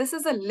 Now, this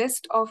is a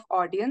list of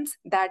audience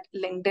that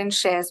LinkedIn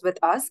shares with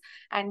us.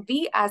 And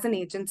we as an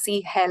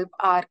agency help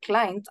our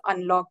clients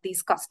unlock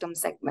these custom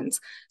segments.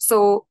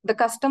 So the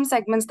custom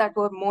segments that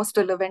were most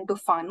relevant to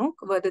Fanuc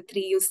were the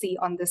three you see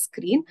on the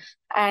screen.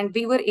 And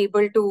we were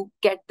able to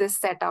get this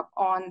set up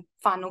on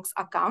Fanuc's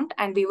account,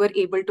 and we were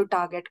able to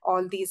target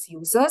all these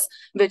users,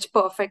 which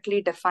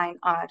perfectly define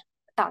our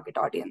target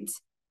audience.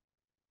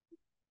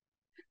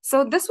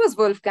 So this was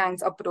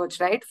Wolfgang's approach,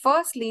 right?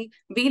 Firstly,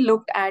 we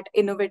looked at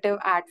innovative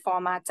ad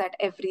formats at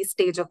every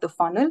stage of the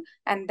funnel,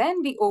 and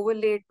then we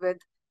overlaid with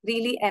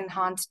really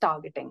enhanced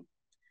targeting.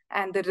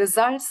 And the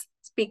results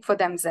speak for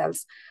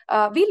themselves.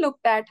 We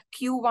looked at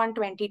Q1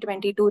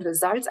 2022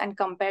 results and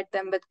compared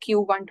them with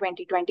Q1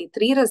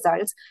 2023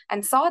 results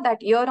and saw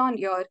that year on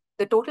year,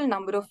 the total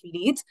number of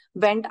leads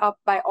went up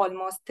by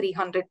almost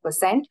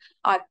 300%.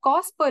 Our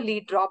cost per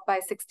lead dropped by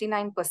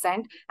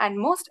 69%. And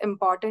most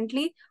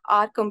importantly,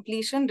 our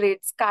completion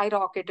rate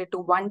skyrocketed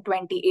to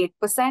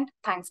 128%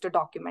 thanks to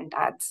document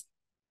ads.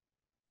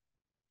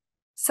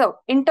 So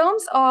in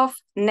terms of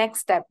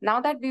next step,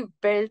 now that we've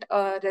built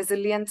a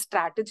resilient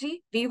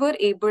strategy, we were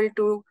able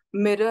to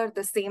mirror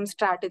the same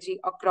strategy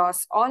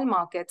across all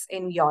markets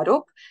in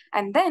Europe.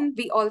 And then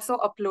we also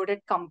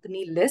uploaded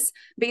company lists.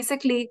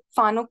 Basically,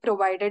 Fanuc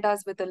provided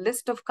us with a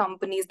list of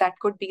companies that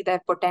could be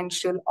their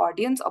potential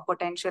audience or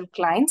potential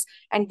clients.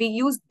 And we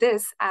used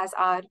this as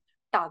our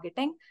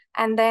targeting.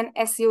 And then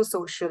SEO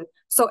social.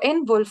 So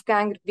in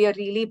Wolfgang, we are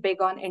really big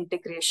on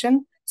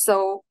integration.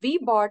 So we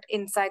bought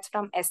insights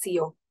from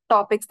SEO.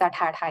 Topics that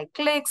had high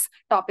clicks,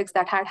 topics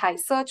that had high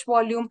search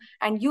volume,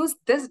 and used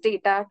this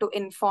data to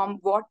inform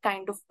what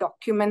kind of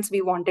documents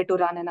we wanted to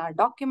run in our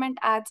document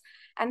ads.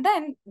 And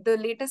then the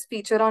latest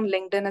feature on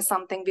LinkedIn is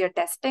something we are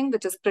testing,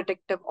 which is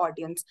predictive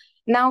audience.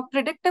 Now,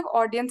 predictive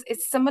audience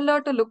is similar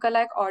to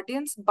lookalike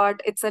audience,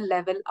 but it's a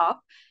level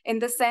up in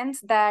the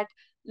sense that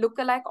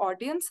lookalike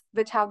audience,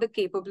 which have the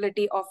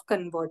capability of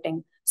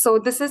converting. So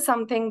this is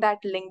something that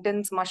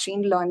LinkedIn's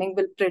machine learning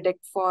will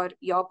predict for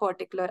your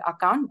particular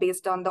account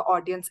based on the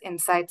audience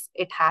insights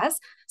it has.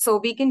 So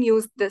we can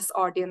use this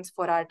audience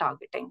for our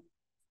targeting.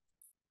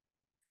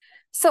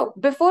 So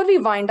before we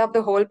wind up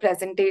the whole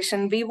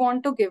presentation, we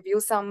want to give you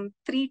some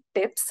 3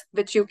 tips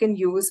which you can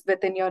use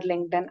within your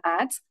LinkedIn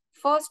ads.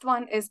 First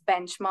one is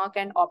benchmark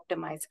and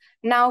optimize.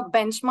 Now,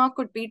 benchmark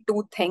could be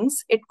 2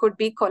 things. It could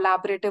be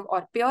collaborative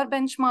or pure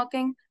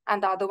benchmarking,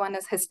 and the other one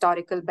is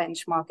historical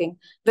benchmarking.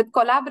 With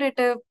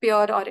collaborative,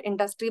 pure, or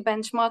industry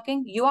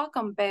benchmarking, you are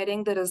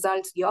comparing the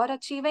results you're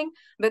achieving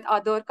with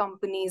other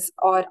companies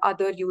or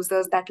other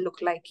users that look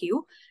like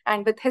you.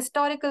 And with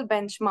historical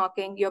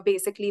benchmarking, you're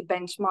basically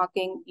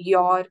benchmarking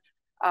your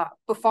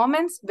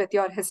performance with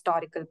your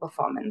historical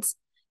performance.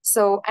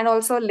 So, and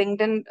also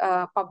LinkedIn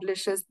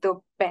publishes the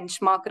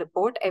benchmark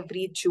report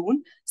every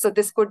June. So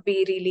this could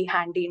be really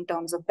handy in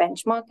terms of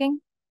benchmarking.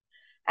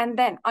 And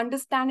then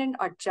understand and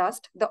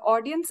adjust. The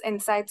audience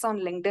insights on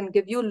LinkedIn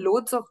give you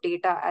loads of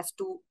data as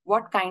to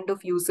what kind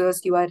of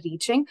users you are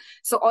reaching.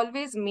 So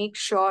always make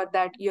sure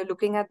that you're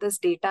looking at this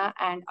data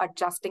and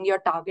adjusting your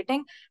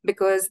targeting,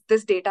 because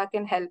this data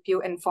can help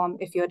you inform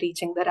if you're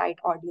reaching the right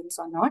audience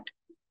or not.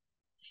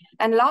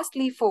 And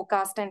lastly,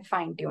 forecast and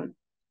fine tune.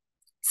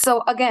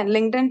 So again,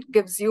 LinkedIn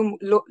gives you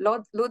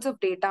loads of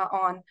data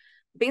on,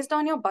 based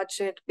on your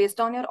budget, based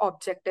on your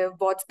objective,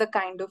 what's the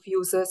kind of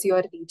users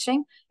you're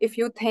reaching. If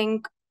you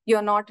think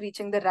you're not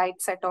reaching the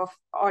right set of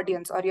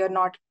audience, or you're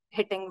not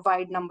hitting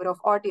wide number of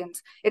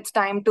audience, it's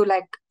time to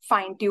like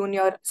fine tune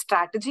your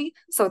strategy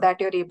so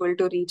that you're able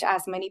to reach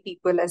as many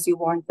people as you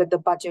want with the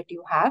budget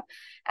you have.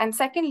 And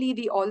secondly,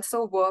 we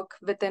also work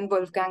within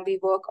Wolfgang, we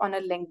work on a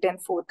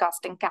LinkedIn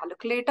forecasting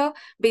calculator.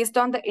 Based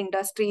on the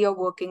industry you're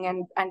working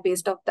in and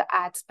based on the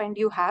ad spend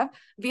you have,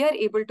 we are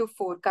able to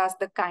forecast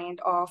the kind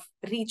of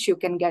reach you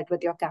can get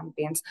with your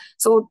campaigns.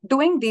 So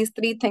doing these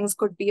three things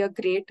could be a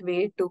great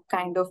way to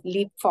kind of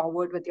leap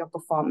forward with your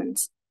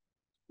performance.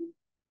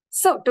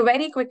 So to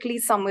very quickly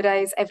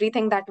summarize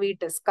everything that we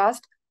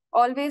discussed,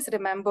 always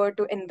remember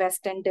to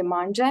invest in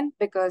demand gen,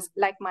 because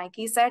like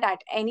Mikey said,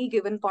 at any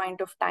given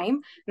point of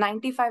time,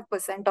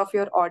 95% of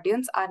your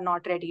audience are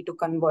not ready to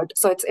convert.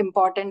 So it's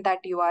important that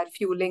you are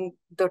fueling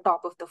the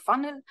top of the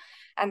funnel.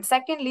 And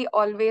secondly,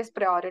 always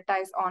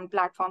prioritize on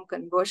platform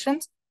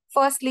conversions.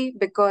 Firstly,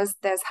 because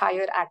there's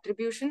higher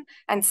attribution.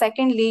 And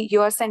secondly,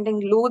 you are sending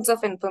loads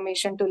of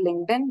information to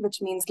LinkedIn,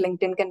 which means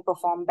LinkedIn can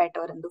perform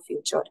better in the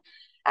future.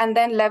 And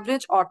then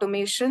leverage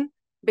automation,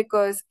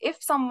 because if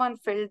someone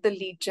filled the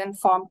lead gen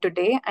form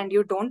today and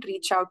you don't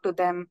reach out to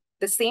them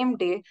the same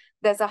day,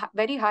 there's a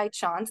very high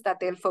chance that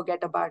they'll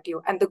forget about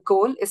you. And the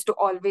goal is to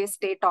always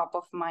stay top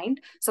of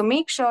mind. So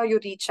make sure you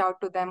reach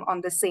out to them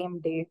on the same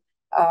day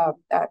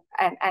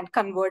and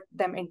convert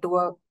them into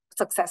a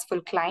successful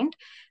client.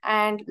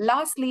 And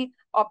lastly,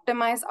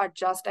 optimize,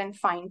 adjust, and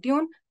fine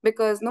tune,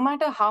 because no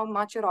matter how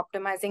much you're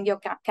optimizing your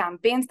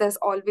campaigns, there's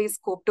always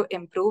scope to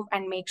improve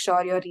and make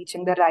sure you're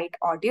reaching the right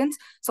audience.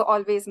 So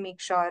always make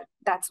sure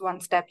that's one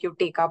step you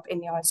take up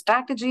in your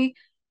strategy.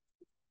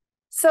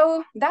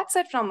 So that's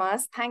it from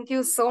us. Thank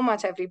you so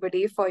much,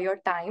 everybody, for your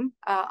time.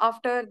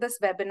 After this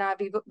webinar,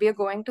 we are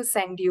going to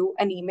send you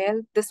an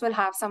email. This will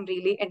have some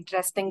really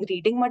interesting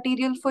reading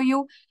material for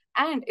you.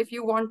 And if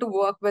you want to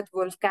work with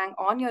Wolfgang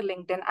on your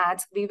LinkedIn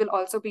ads, we will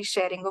also be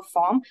sharing a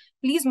form.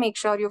 Please make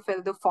sure you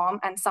fill the form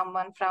and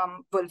someone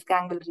from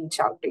Wolfgang will reach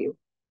out to you.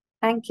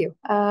 Thank you.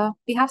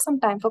 We have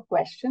some time for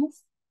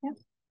questions. Yeah.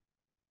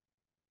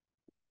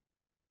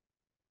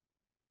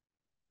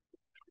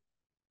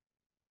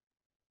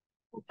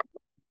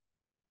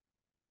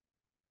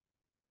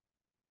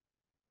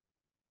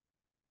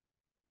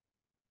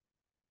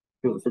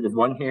 Cool. So there's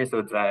one here. So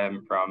it's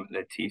from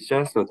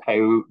Letitia. So it's,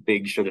 how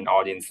big should an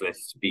audience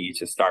list be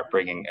to start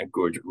bringing a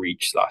good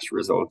reach /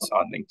 results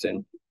on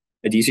LinkedIn?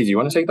 Aditi, do you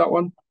want to take that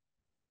one?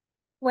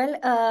 Well,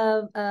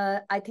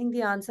 I think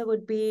the answer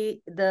would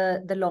be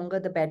the longer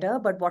the better.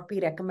 But what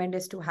we recommend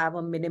is to have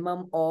a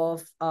minimum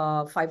of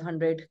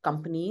 500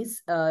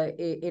 companies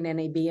in an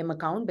ABM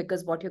account,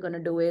 because what you're going to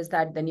do is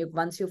that then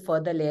once you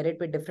further layer it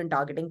with different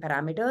targeting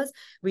parameters,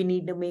 we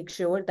need to make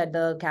sure that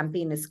the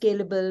campaign is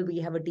scalable. We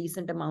have a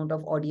decent amount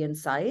of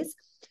audience size.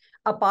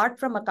 Apart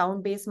from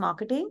account-based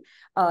marketing,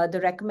 the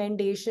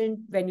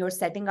recommendation when you're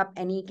setting up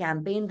any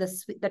campaign,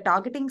 the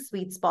targeting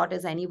sweet spot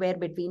is anywhere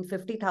between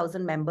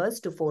 50,000 members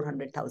to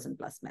 400,000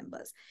 plus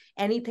members.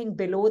 Anything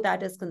below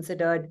that is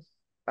considered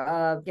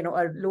a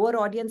lower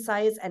audience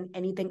size, and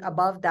anything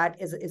above that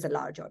is a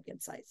large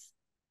audience size.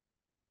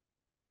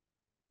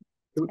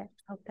 Okay, I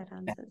hope that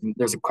answers.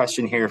 There's a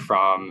question here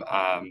from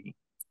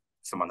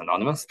someone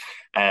anonymous.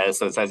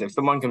 So it says, if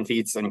someone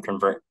completes and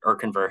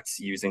converts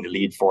using the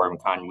lead form,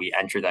 can we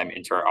enter them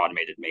into our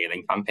automated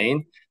mailing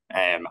campaign?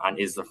 And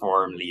is the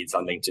form leads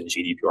on LinkedIn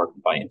GDPR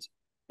compliant?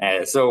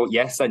 So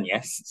yes and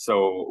yes.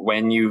 So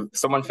when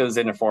someone fills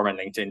in a form on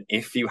LinkedIn,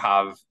 if you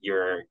have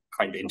your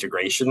kind of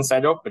integration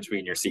set up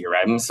between your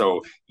CRM,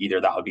 so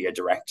either that'll be a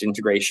direct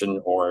integration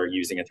or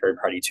using a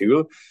third-party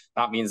tool,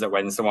 that means that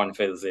when someone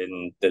fills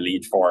in the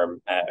lead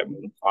form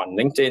on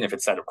LinkedIn, if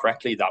it's set up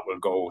correctly, that will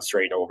go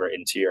straight over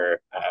into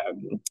your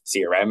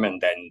CRM, and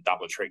then that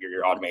will trigger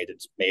your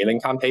automated mailing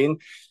campaign.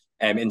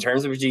 In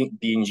terms of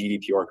being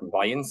GDPR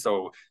compliant,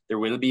 so there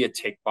will be a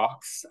tick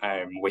box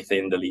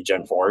within the lead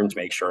gen form to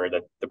make sure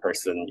that the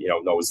person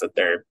knows that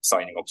they're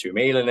signing up to a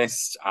mailing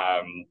list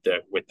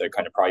with the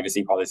kind of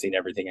privacy policy and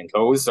everything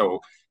enclosed. So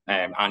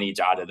any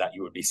data that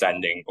you would be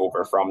sending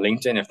over from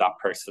LinkedIn, if that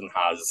person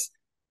has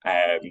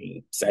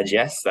said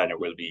yes, then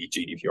it will be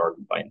GDPR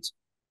compliant.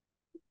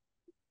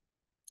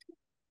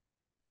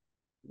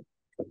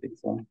 I think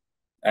so.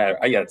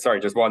 Sorry,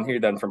 just one here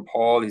then from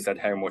Paul. He said,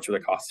 how much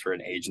would it cost for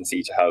an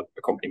agency to help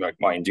a company like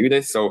mine do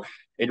this? So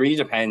it really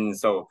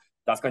depends. So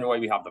that's kind of why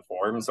we have the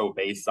form. So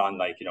based on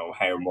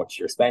how much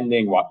you're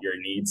spending, what your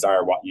needs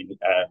are, what you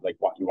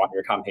want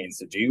your campaigns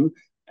to do,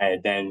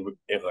 then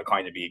it'll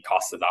kind of be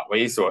costed that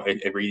way. So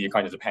it really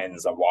kind of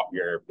depends on what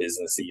your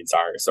business needs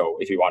are. So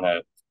if you want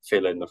to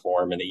fill in the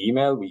form in the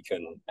email, we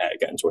can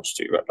get in touch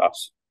to you about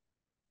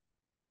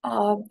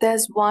that.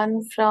 There's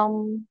one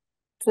from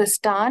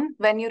Tristan.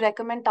 When you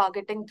recommend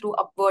targeting through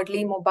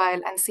Upwardly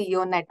Mobile and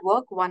CEO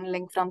Network, one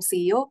link from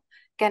CEO,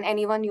 can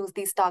anyone use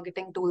these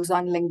targeting tools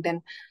on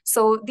LinkedIn?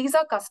 So these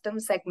are custom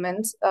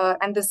segments,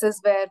 and this is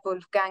where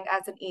Wolfgang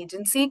as an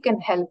agency can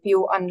help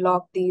you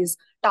unlock these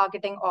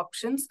targeting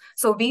options.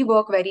 So we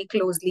work very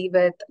closely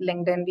with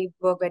LinkedIn, we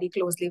work very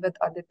closely with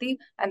Aditi,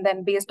 and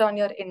then based on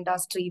your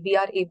industry, we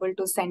are able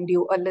to send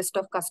you a list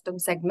of custom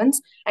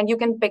segments, and you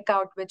can pick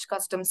out which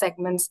custom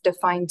segments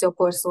defines your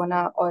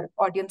persona or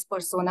audience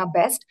persona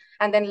best,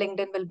 and then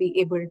LinkedIn will be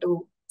able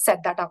to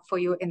set that up for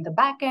you in the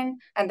back end,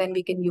 and then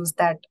we can use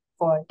that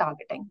for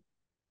targeting.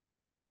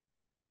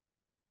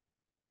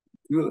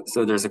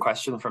 So there's a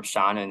question from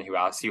Shannon who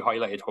asks, you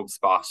highlighted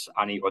HubSpot,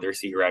 any other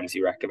CRMs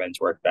you recommend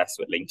to work best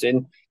with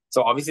LinkedIn?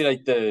 So obviously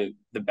like the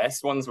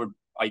best ones would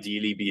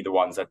ideally be the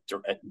ones that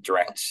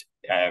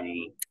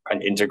can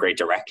integrate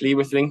directly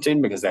with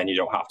LinkedIn, because then you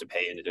don't have to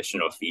pay an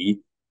additional fee.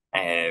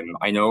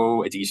 I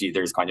know, Aditi,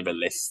 there's kind of a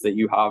list that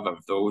you have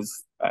of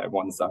those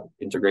ones that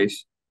integrate.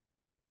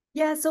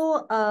 Yeah,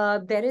 so now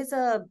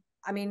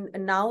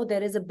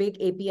there is a big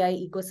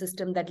API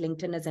ecosystem that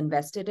LinkedIn is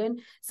invested in.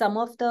 Some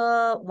of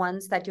the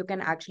ones that you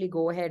can actually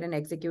go ahead and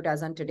execute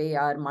as on today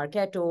are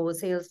Marketo,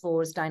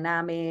 Salesforce,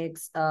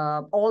 Dynamics,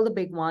 all the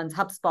big ones,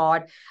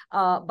 HubSpot.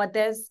 But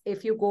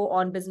if you go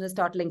on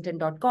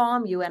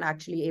business.linkedin.com, you are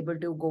actually able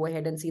to go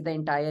ahead and see the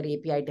entire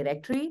API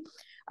directory.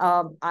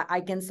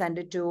 I can send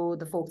it to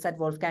the folks at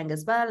Wolfgang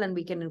as well, and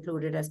we can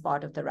include it as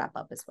part of the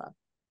wrap-up as well.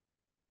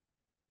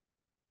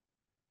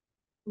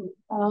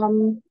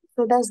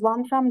 So there's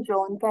one from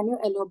Joan. Can you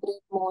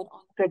elaborate more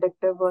on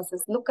predictive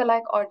versus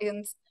lookalike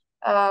audience?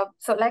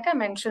 So like I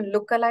mentioned,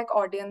 lookalike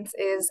audience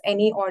is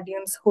any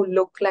audience who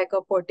look like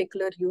a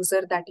particular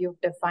user that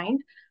you've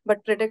defined.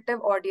 But predictive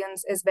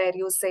audience is where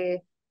you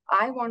say,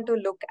 I want to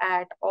look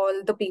at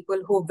all the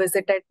people who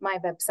visited my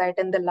website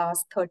in the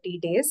last 30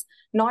 days,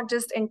 not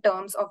just in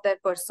terms of their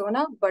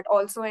persona, but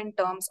also in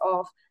terms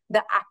of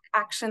the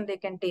action they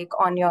can take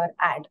on your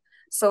ad.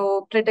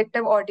 So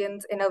predictive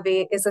audience in a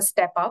way is a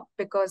step up,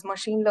 because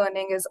machine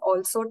learning is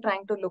also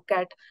trying to look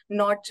at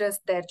not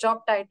just their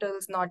job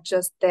titles, not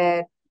just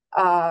their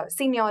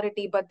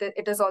seniority, but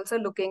it is also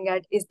looking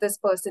at, is this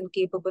person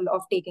capable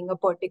of taking a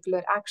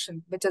particular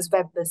action, which is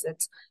web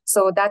visits.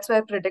 So that's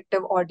where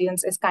predictive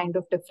audience is kind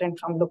of different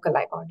from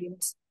lookalike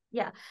audience.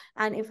 Yeah,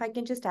 and if I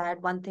can just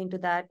add one thing to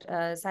that,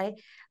 Sai.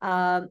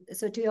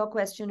 So to your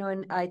question,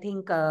 and I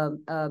think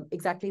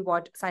exactly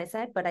what Sai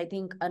said, but I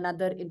think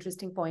another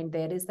interesting point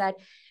there is that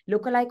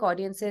lookalike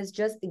audiences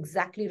just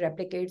exactly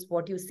replicates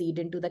what you seed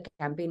into the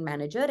campaign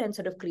manager and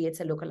sort of creates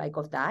a lookalike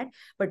of that.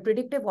 But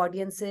predictive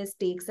audiences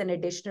takes an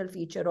additional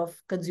feature of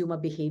consumer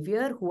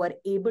behavior who are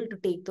able to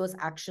take those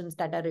actions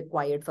that are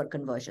required for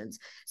conversions.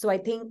 So I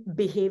think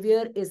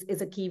behavior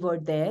is a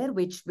keyword there,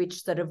 which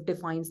sort of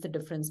defines the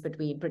difference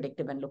between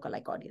predictive and lookalike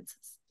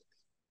audiences.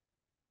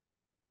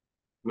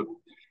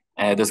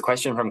 There's a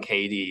question from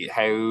Katie.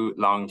 How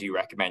long do you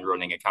recommend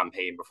running a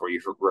campaign before you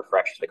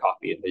refresh the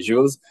copy and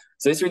visuals?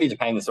 So this really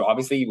depends. So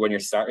obviously when you're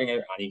starting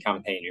out any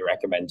campaign, you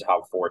recommend to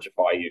have 4 to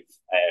 5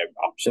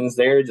 options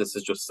there. This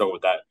is just so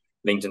that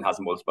LinkedIn has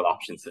multiple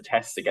options to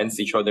test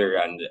against each other,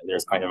 and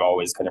there's kind of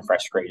always kind of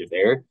fresh creative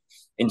there.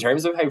 In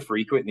terms of how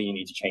frequently you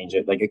need to change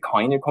it, like it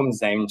kind of comes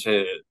down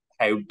to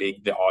how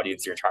big the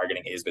audience you're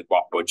targeting is with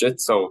what budget.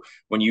 So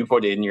when you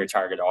put in your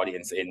target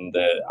audience in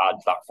the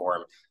ad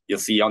platform, you'll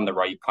see on the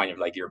right kind of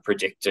like your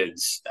predicted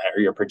or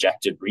your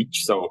projected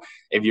reach. So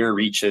if your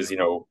reach is,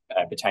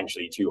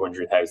 potentially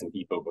 200,000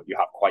 people, but you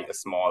have quite a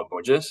small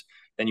budget,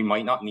 then you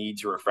might not need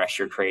to refresh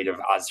your creative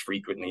as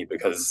frequently,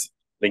 because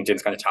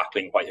LinkedIn's kind of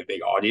tackling quite a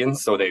big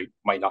audience, so they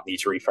might not need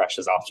to refresh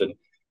as often.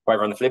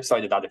 However, on the flip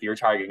side of that, if you're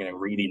targeting a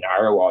really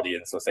narrow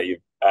audience, so say you've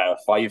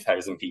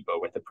 5,000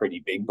 people with a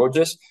pretty big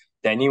budget,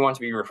 then you want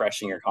to be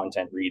refreshing your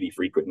content really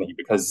frequently,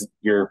 because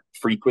your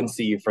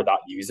frequency for that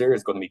user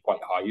is going to be quite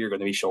high. You're going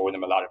to be showing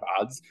them a lot of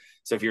ads.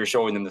 So if you're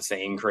showing them the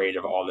same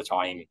creative all the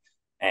time,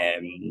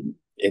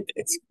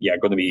 it's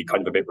going to be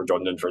kind of a bit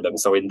redundant for them.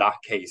 So in that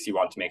case, you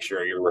want to make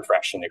sure you're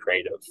refreshing the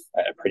creative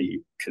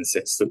pretty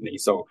consistently.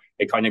 So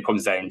it kind of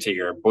comes down to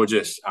your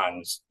budget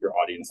and your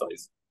audience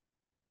size.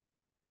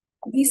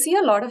 We see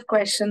a lot of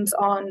questions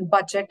on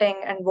budgeting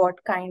and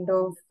what kind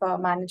of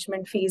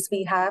management fees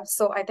we have.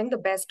 So I think the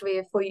best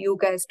way for you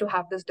guys to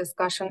have this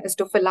discussion is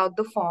to fill out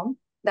the form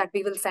that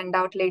we will send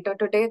out later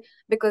today,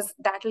 because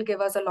that will give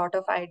us a lot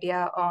of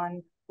idea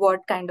on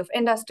what kind of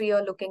industry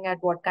you're looking at,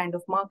 what kind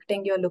of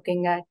marketing you're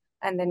looking at,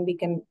 and then we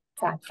can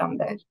track from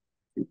there.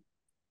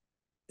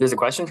 There's a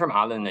question from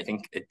Alan. I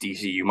think,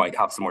 Aditi, you might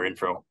have some more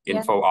info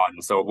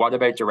on. So what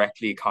about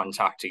directly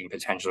contacting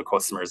potential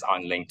customers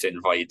on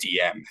LinkedIn via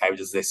DM? How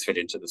does this fit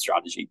into the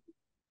strategy?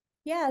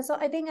 Yeah, so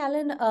I think,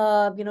 Alan,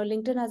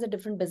 LinkedIn has a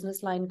different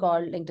business line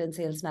called LinkedIn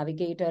Sales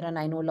Navigator, and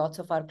I know lots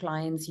of our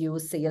clients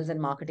use sales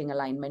and marketing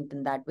alignment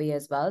in that way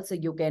as well. So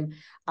you can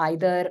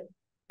either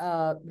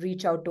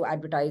reach out to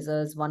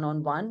advertisers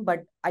one-on-one,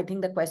 but I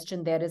think the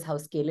question there is how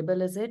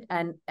scalable is it?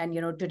 And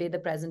today the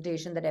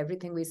presentation, that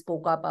everything we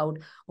spoke about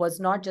was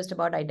not just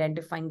about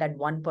identifying that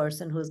one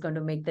person who's going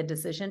to make the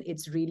decision.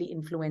 It's really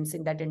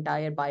influencing that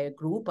entire buyer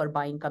group or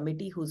buying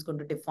committee who's going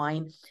to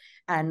define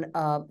and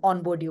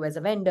onboard you as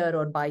a vendor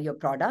or buy your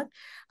product.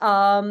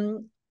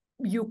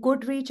 You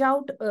could reach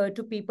out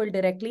to people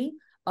directly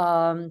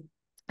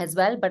as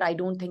well, but I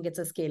don't think it's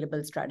a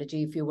scalable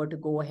strategy if you were to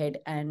go ahead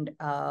and,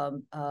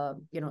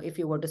 if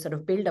you were to sort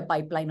of build a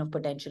pipeline of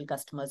potential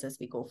customers as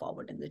we go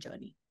forward in the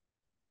journey.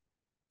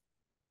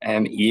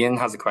 Ian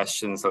has a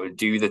question. So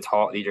do the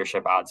thought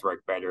leadership ads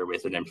work better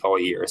with an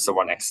employee or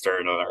someone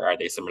external, or are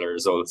they similar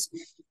results?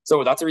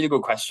 So that's a really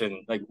good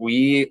question. Like,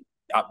 we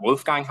at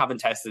Wolfgang haven't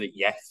tested it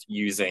yet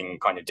using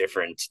kind of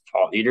different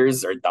thought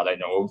leaders, or that I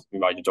know of. We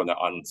might have done it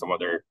on some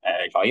other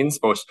clients,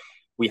 but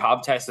we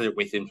have tested it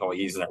with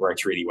employees and it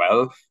works really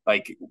well.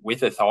 Like,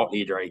 with a thought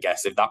leader, I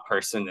guess, if that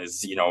person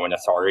is, an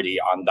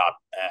authority on that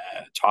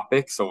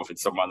topic, so if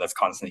it's someone that's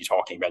constantly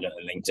talking about it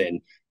on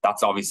LinkedIn,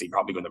 that's obviously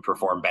probably going to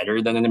perform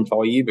better than an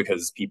employee,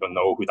 because people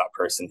know who that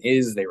person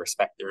is, they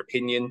respect their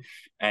opinion.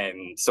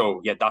 And so,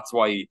 yeah, that's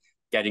why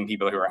getting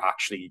people who are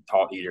actually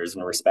thought leaders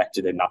and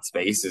respected in that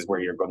space is where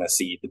you're going to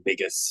see the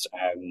biggest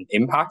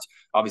impact.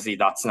 Obviously,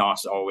 that's not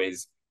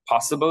always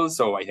possible.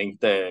 So I think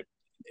the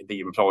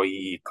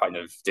employee kind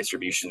of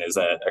distribution is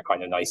a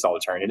kind of nice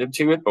alternative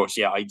to it. But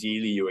yeah,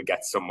 ideally you would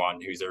get someone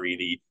who's a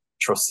really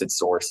trusted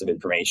source of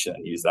information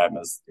and use them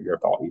as your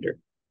thought leader.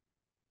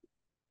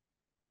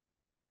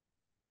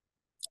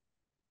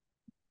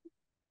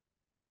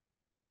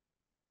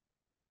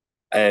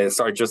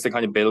 Sorry, just to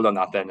kind of build on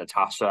that then,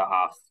 Natasha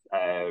asked,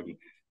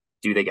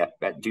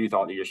 do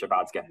thought leadership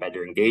ads get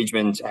better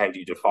engagement? How do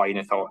you define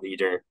a thought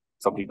leader?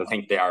 Some people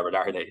think they are, but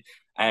are they?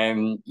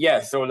 Yeah,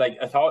 so like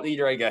a thought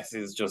leader, I guess,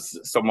 is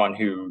just someone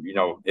who,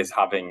 is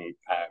having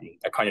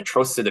a kind of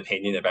trusted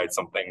opinion about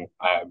something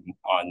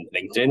on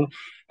LinkedIn.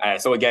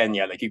 So again,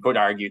 yeah, like you could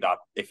argue that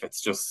if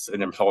it's just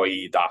an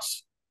employee that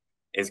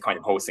is kind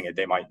of posting it,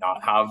 they might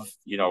not have,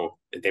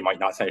 they might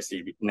not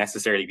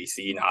necessarily be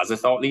seen as a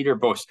thought leader.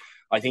 But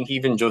I think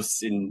even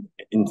just in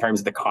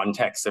terms of the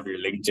context of your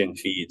LinkedIn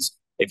feeds,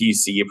 if you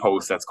see a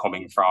post that's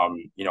coming from,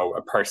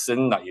 a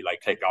person that you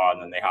like click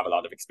on and they have a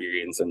lot of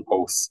experience in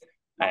posts,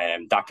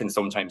 that can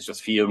sometimes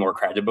just feel more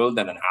credible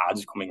than an ad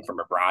coming from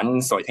a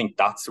brand. So I think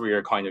that's where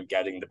you're kind of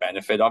getting the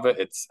benefit of it.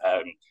 It's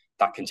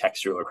that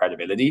contextual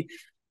credibility.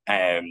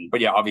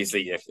 But yeah,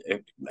 obviously, if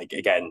like,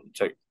 again,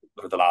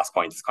 for the last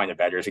point, it's kind of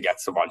better to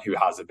get someone who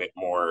has a bit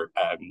more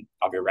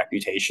of a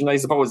reputation, I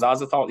suppose,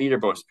 as a thought leader.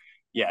 But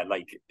yeah,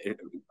 like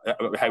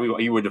how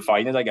you would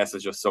define it, I guess,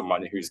 is just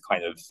someone who's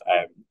kind of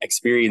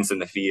experienced in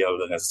the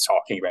field and is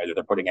talking about it.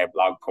 They're putting out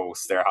blog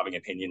posts, they're having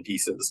opinion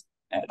pieces,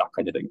 that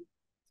kind of thing.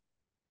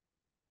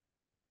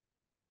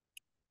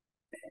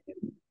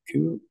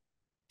 Cool.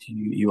 Do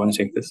you want to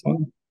take this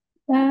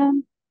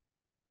one?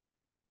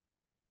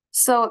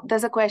 So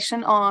there's a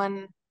question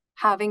on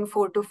having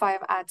 4 to 5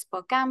 ads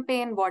per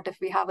campaign. What if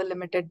we have a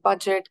limited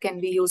budget? Can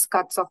we use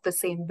cuts of the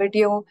same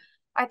video?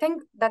 I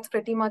think that's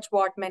pretty much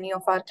what many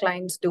of our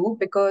clients do,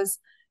 because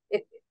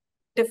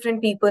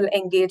different people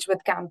engage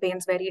with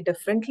campaigns very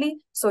differently.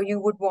 So you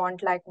would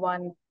want like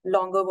one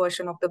longer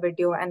version of the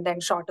video and then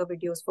shorter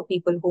videos for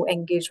people who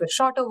engage with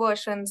shorter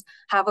versions,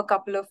 have a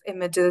couple of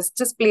images,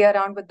 just play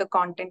around with the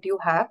content you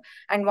have.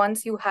 And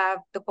once you have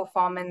the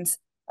performance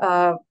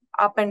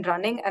up and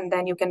running, and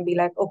then you can be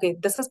like, okay,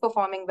 this is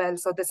performing well,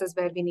 so this is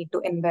where we need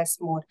to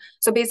invest more.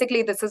 So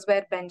basically, this is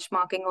where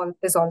benchmarking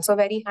is also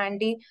very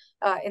handy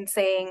in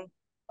saying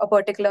a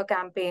particular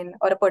campaign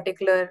or a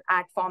particular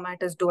ad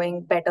format is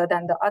doing better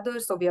than the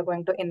others, so we are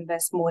going to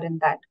invest more in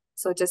that.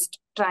 So just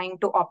trying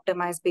to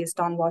optimize based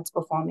on what's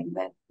performing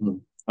well.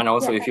 And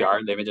also, if you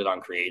are limited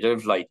on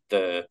creative, like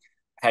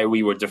how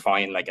we would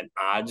define like an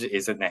ad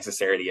isn't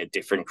necessarily a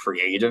different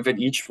creative in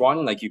each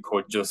one. Like, you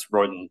could just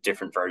run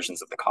different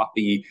versions of the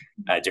copy,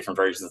 different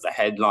versions of the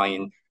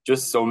headline,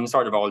 just some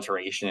sort of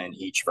alteration in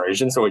each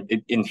version. So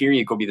in theory,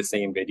 it could be the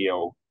same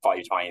video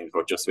 5 times,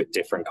 but just with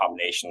different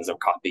combinations of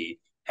copy,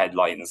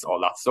 headlines, all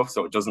that stuff.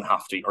 So it doesn't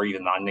have to, or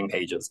even landing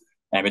pages,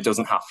 it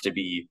doesn't have to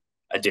be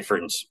a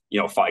different,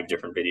 5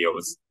 different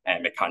videos.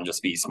 It can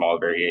just be small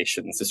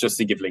variations. It's just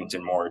to give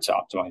LinkedIn more to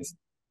optimize.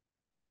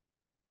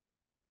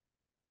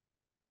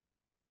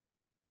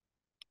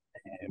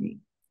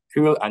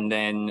 Cool. And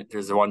then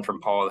there's the one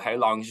from Paul. How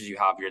long should you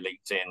have your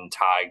LinkedIn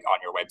tag on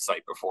your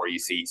website before you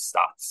see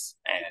stats?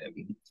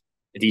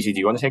 Aditi, do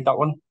you want to take that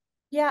one?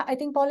 Yeah, I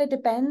think, Paul, it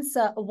depends.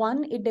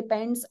 One, it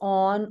depends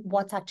on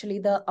what's actually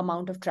the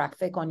amount of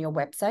traffic on your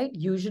website.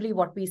 Usually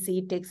what we see,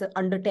 it takes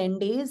under 10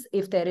 days.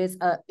 If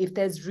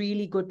there's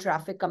really good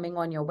traffic coming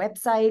on your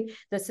website,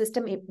 the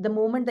system, the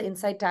moment the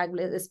insight tag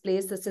is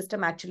placed, the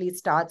system actually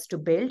starts to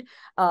build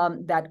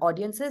that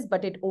audiences,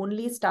 but it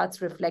only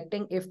starts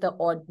reflecting if the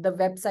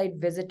website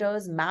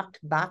visitors mapped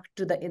back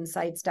to the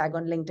insights tag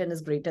on LinkedIn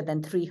is greater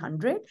than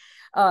 300.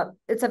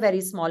 It's a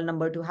very small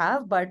number to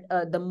have, but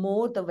the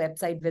more the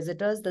website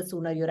visitors, the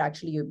sooner you're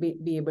actually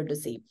be able to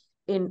see.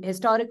 in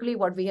historically,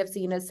 what we have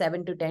seen is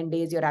 7 to 10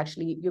 days,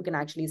 you can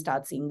actually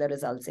start seeing the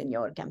results in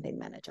your campaign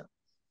manager.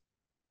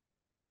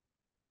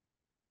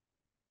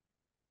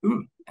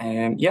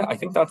 Yeah, I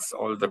think that's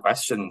all the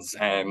questions.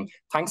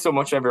 Thanks so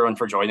much, everyone,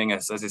 for joining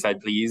us. As I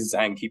said, please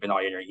keep an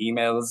eye on your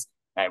emails.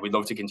 We'd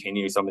love to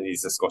continue some of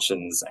these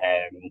discussions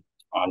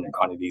on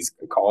kind of these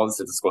calls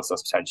to discuss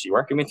us potentially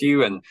working with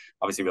you. And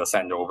obviously, we'll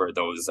send over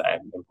those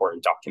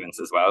important documents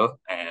as well.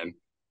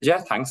 Yeah,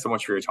 thanks so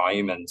much for your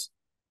time, and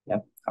yeah,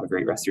 have a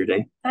great rest of your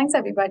day. Thanks,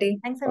 everybody.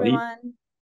 Thanks, everyone.